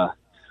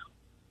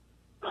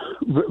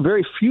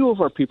very few of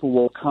our people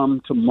will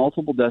come to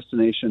multiple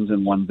destinations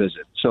in one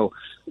visit. So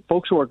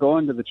folks who are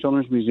going to the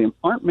Children's Museum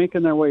aren't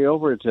making their way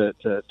over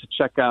to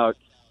check out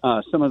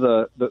some of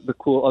the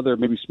cool other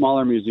maybe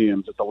smaller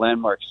museums at the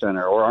Landmark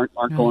Center, or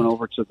aren't going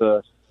over to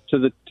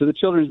the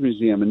Children's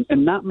Museum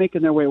and not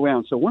making their way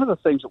around. So one of the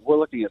things that we're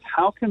looking at,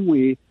 how can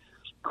we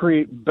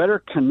create better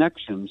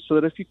connections so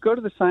that if you go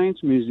to the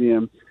Science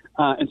Museum,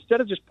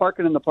 instead of just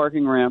parking in the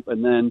parking ramp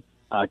and then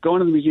going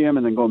to the museum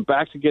and then going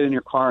back to get in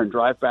your car and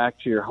drive back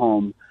to your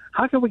home,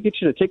 how can we get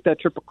you to take that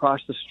trip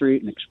across the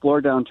street and explore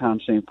downtown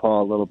St.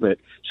 Paul a little bit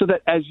so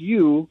that as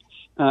you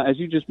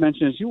just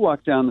mentioned, as you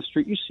walk down the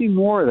street, you see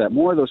more of that,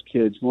 more of those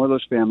kids, more of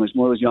those families,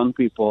 more of those young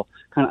people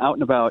kind of out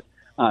and about,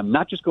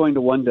 not just going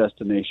to one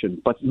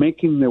destination, but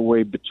making their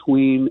way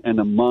between and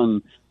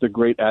among the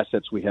great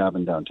assets we have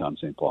in downtown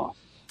St. Paul.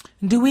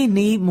 Do we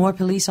need more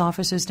police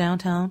officers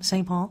downtown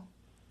St. Paul?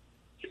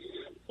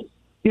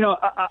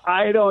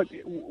 I don't.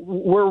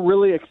 We're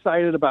really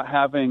excited about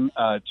having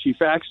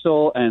Chief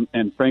Axel,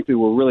 and frankly,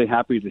 we're really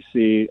happy to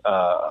see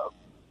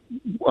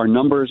our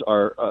numbers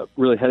are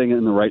really heading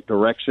in the right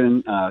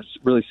direction.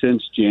 Really,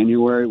 since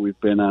January, we've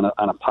been on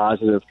a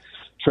positive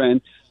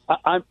trend.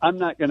 I'm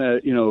not going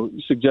to,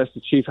 suggest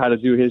the chief how to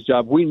do his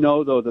job. We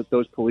know, though, that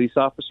those police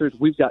officers,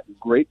 we've got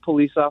great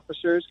police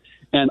officers,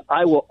 and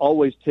I will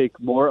always take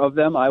more of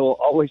them. I will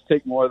always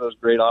take more of those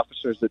great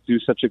officers that do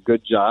such a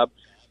good job.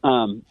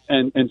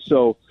 And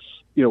so,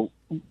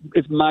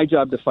 it's my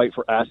job to fight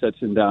for assets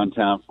in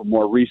downtown, for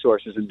more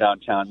resources in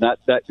downtown.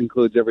 That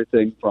includes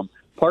everything from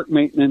park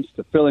maintenance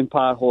to filling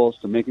potholes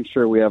to making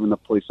sure we have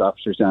enough police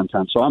officers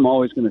downtown. So I'm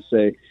always going to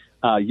say,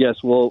 yes,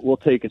 we'll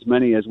take as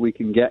many as we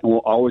can get, and we're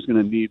always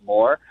going to need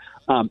more.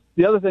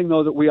 The other thing,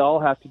 though, that we all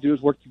have to do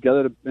is work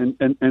together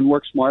and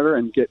work smarter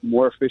and get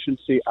more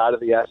efficiency out of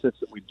the assets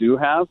that we do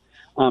have,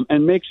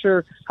 and make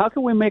sure, how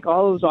can we make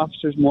all of those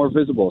officers more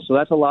visible? So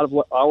that's a lot of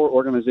what our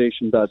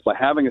organization does by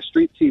having a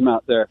street team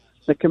out there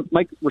that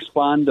might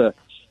respond to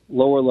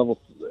lower-level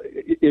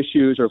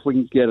issues, or if we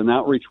can get an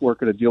outreach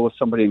worker to deal with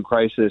somebody in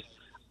crisis.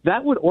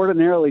 That would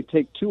ordinarily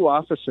take 2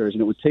 officers,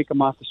 and it would take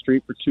them off the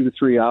street for 2 to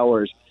 3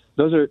 hours.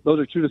 Those are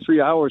 2 to 3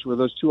 hours where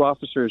those 2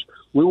 officers,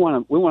 we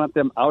want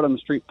them out on the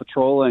street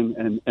patrolling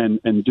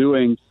and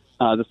doing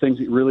the things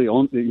that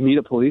you need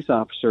a police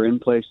officer in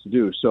place to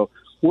do. So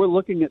we're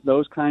looking at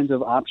those kinds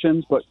of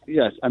options. But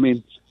yes, I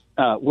mean,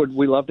 would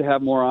we love to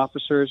have more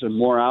officers and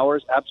more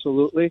hours?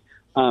 Absolutely.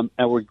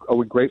 Are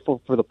we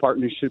grateful for the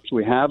partnerships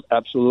we have?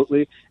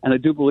 Absolutely. And I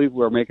do believe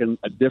we're making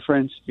a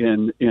difference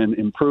in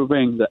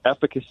improving the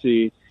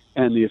efficacy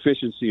and the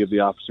efficiency of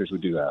the officers we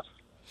do have.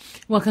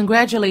 Well,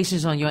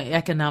 congratulations on your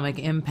economic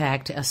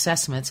impact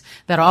assessments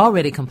that are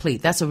already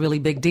complete. That's a really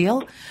big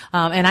deal.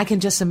 And I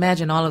can just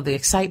imagine all of the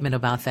excitement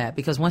about that,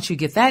 because once you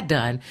get that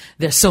done,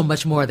 there's so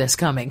much more that's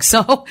coming.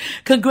 So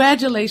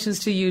congratulations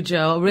to you,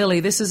 Joe.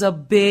 Really, this is a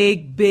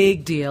big,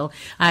 big deal.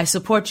 I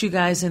support you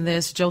guys in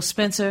this. Joe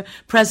Spencer,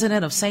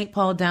 president of St.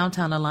 Paul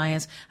Downtown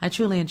Alliance. I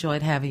truly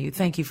enjoyed having you.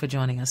 Thank you for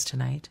joining us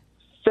tonight.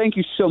 Thank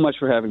you so much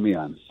for having me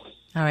on.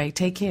 All right.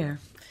 Take care.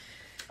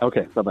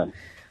 Okay. Bye-bye.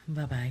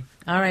 Bye-bye.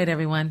 All right,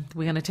 everyone.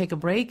 We're going to take a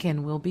break,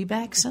 and we'll be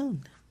back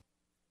soon.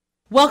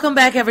 Welcome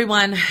back,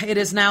 everyone. It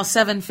is now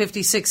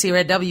 7:56 here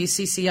at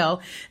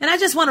WCCO, and I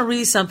just want to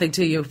read something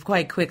to you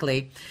quite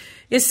quickly.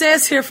 It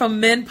says here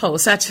from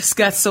MinPost, I just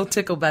got so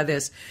tickled by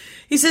this.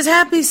 He says,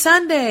 "Happy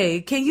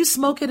Sunday. Can you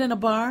smoke it in a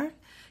bar?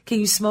 Can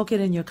you smoke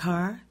it in your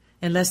car?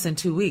 In less than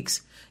 2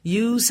 weeks,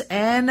 use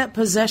and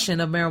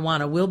possession of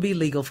marijuana will be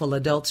legal for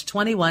adults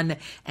 21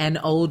 and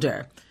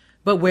older.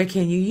 But where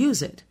can you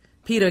use it?"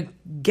 Peter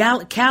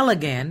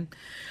Callaghan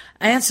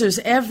answers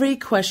every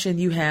question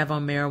you have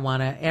on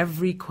marijuana,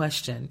 every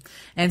question,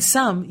 and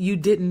some you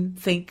didn't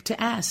think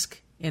to ask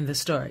in the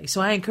story.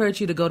 So I encourage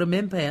you to go to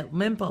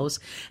MinPost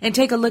and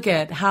take a look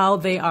at how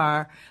they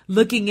are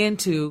looking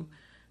into,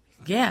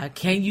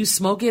 can you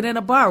smoke it in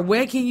a bar?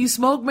 Where can you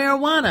smoke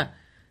marijuana?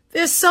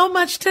 There's so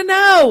much to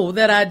know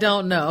that I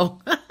don't know.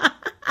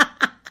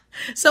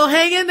 So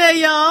hang in there,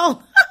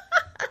 y'all.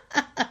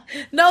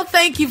 No,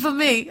 thank you for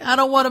me. I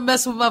don't want to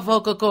mess with my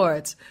vocal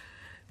cords.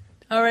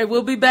 All right,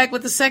 we'll be back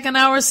with the second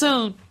hour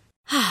soon.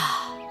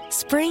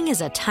 Spring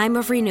is a time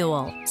of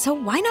renewal, so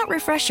why not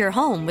refresh your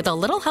home with a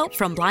little help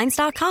from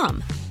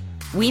Blinds.com?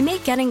 We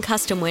make getting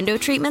custom window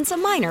treatments a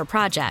minor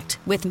project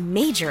with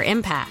major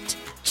impact.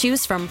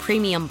 Choose from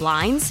premium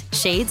blinds,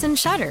 shades, and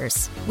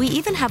shutters. We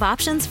even have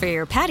options for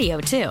your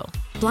patio, too.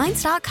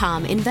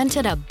 Blinds.com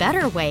invented a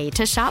better way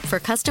to shop for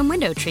custom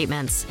window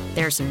treatments.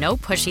 There's no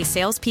pushy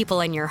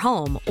salespeople in your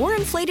home or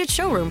inflated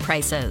showroom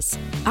prices.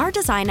 Our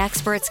design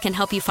experts can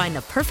help you find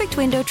the perfect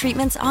window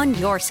treatments on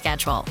your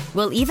schedule.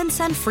 We'll even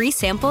send free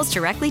samples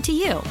directly to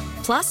you.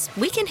 Plus,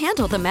 we can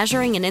handle the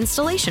measuring and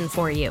installation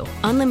for you.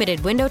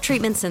 Unlimited window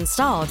treatments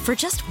installed for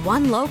just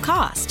one low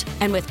cost.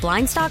 And with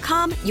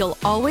Blinds.com, you'll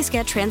always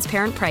get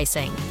transparent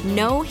pricing.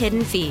 No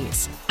hidden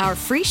fees. Our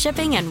free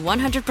shipping and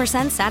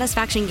 100%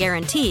 satisfaction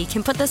guarantee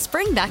can put the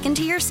spring back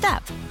into your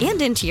step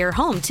and into your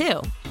home,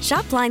 too.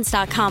 Shop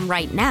Blinds.com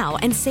right now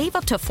and save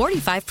up to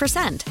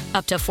 45%.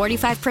 Up to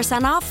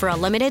 45% off for a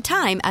limited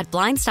time at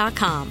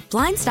Blinds.com.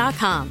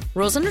 Blinds.com.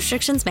 Rules and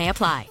restrictions may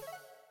apply.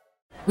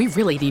 We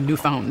really need new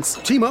phones.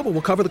 T-Mobile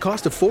will cover the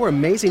cost of 4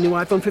 amazing new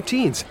iPhone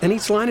 15s, and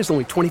each line is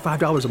only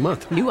 $25 a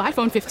month. New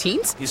iPhone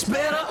 15s? It's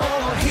better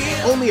over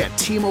here. Only at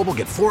T-Mobile,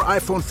 get 4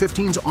 iPhone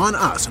 15s on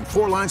us and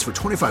 4 lines for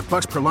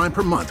 $25 per line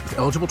per month with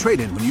eligible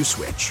trade-in when you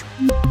switch.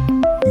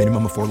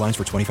 Minimum of 4 lines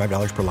for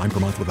 $25 per line per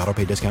month with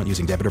autopay discount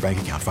using debit or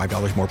bank account.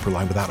 $5 more per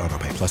line without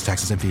autopay, plus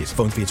taxes and fees.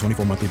 Phone fee at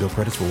 24 monthly bill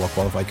credits for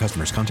well-qualified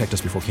customers. Contact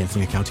us before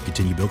canceling account to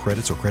continue bill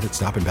credits or credit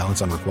stop and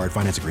balance on required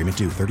finance agreement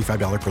due.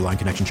 $35 per line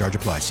connection charge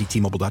applies. See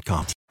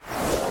T-Mobile.com.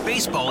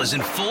 Baseball is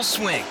in full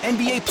swing.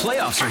 NBA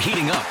playoffs are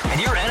heating up,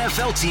 and your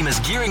NFL team is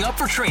gearing up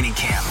for training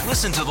camp.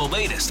 Listen to the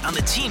latest on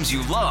the teams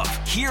you love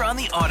here on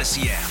the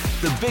Odyssey app.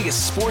 The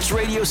biggest sports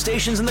radio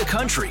stations in the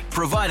country,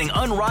 providing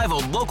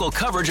unrivaled local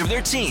coverage of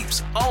their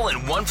teams, all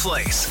in one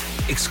place.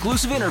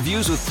 Exclusive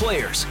interviews with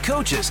players,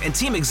 coaches, and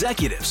team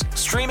executives,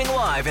 streaming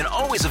live and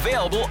always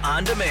available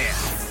on demand.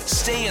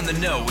 Stay in the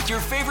know with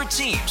your favorite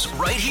teams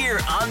right here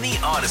on the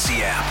Odyssey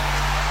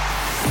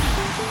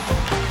app.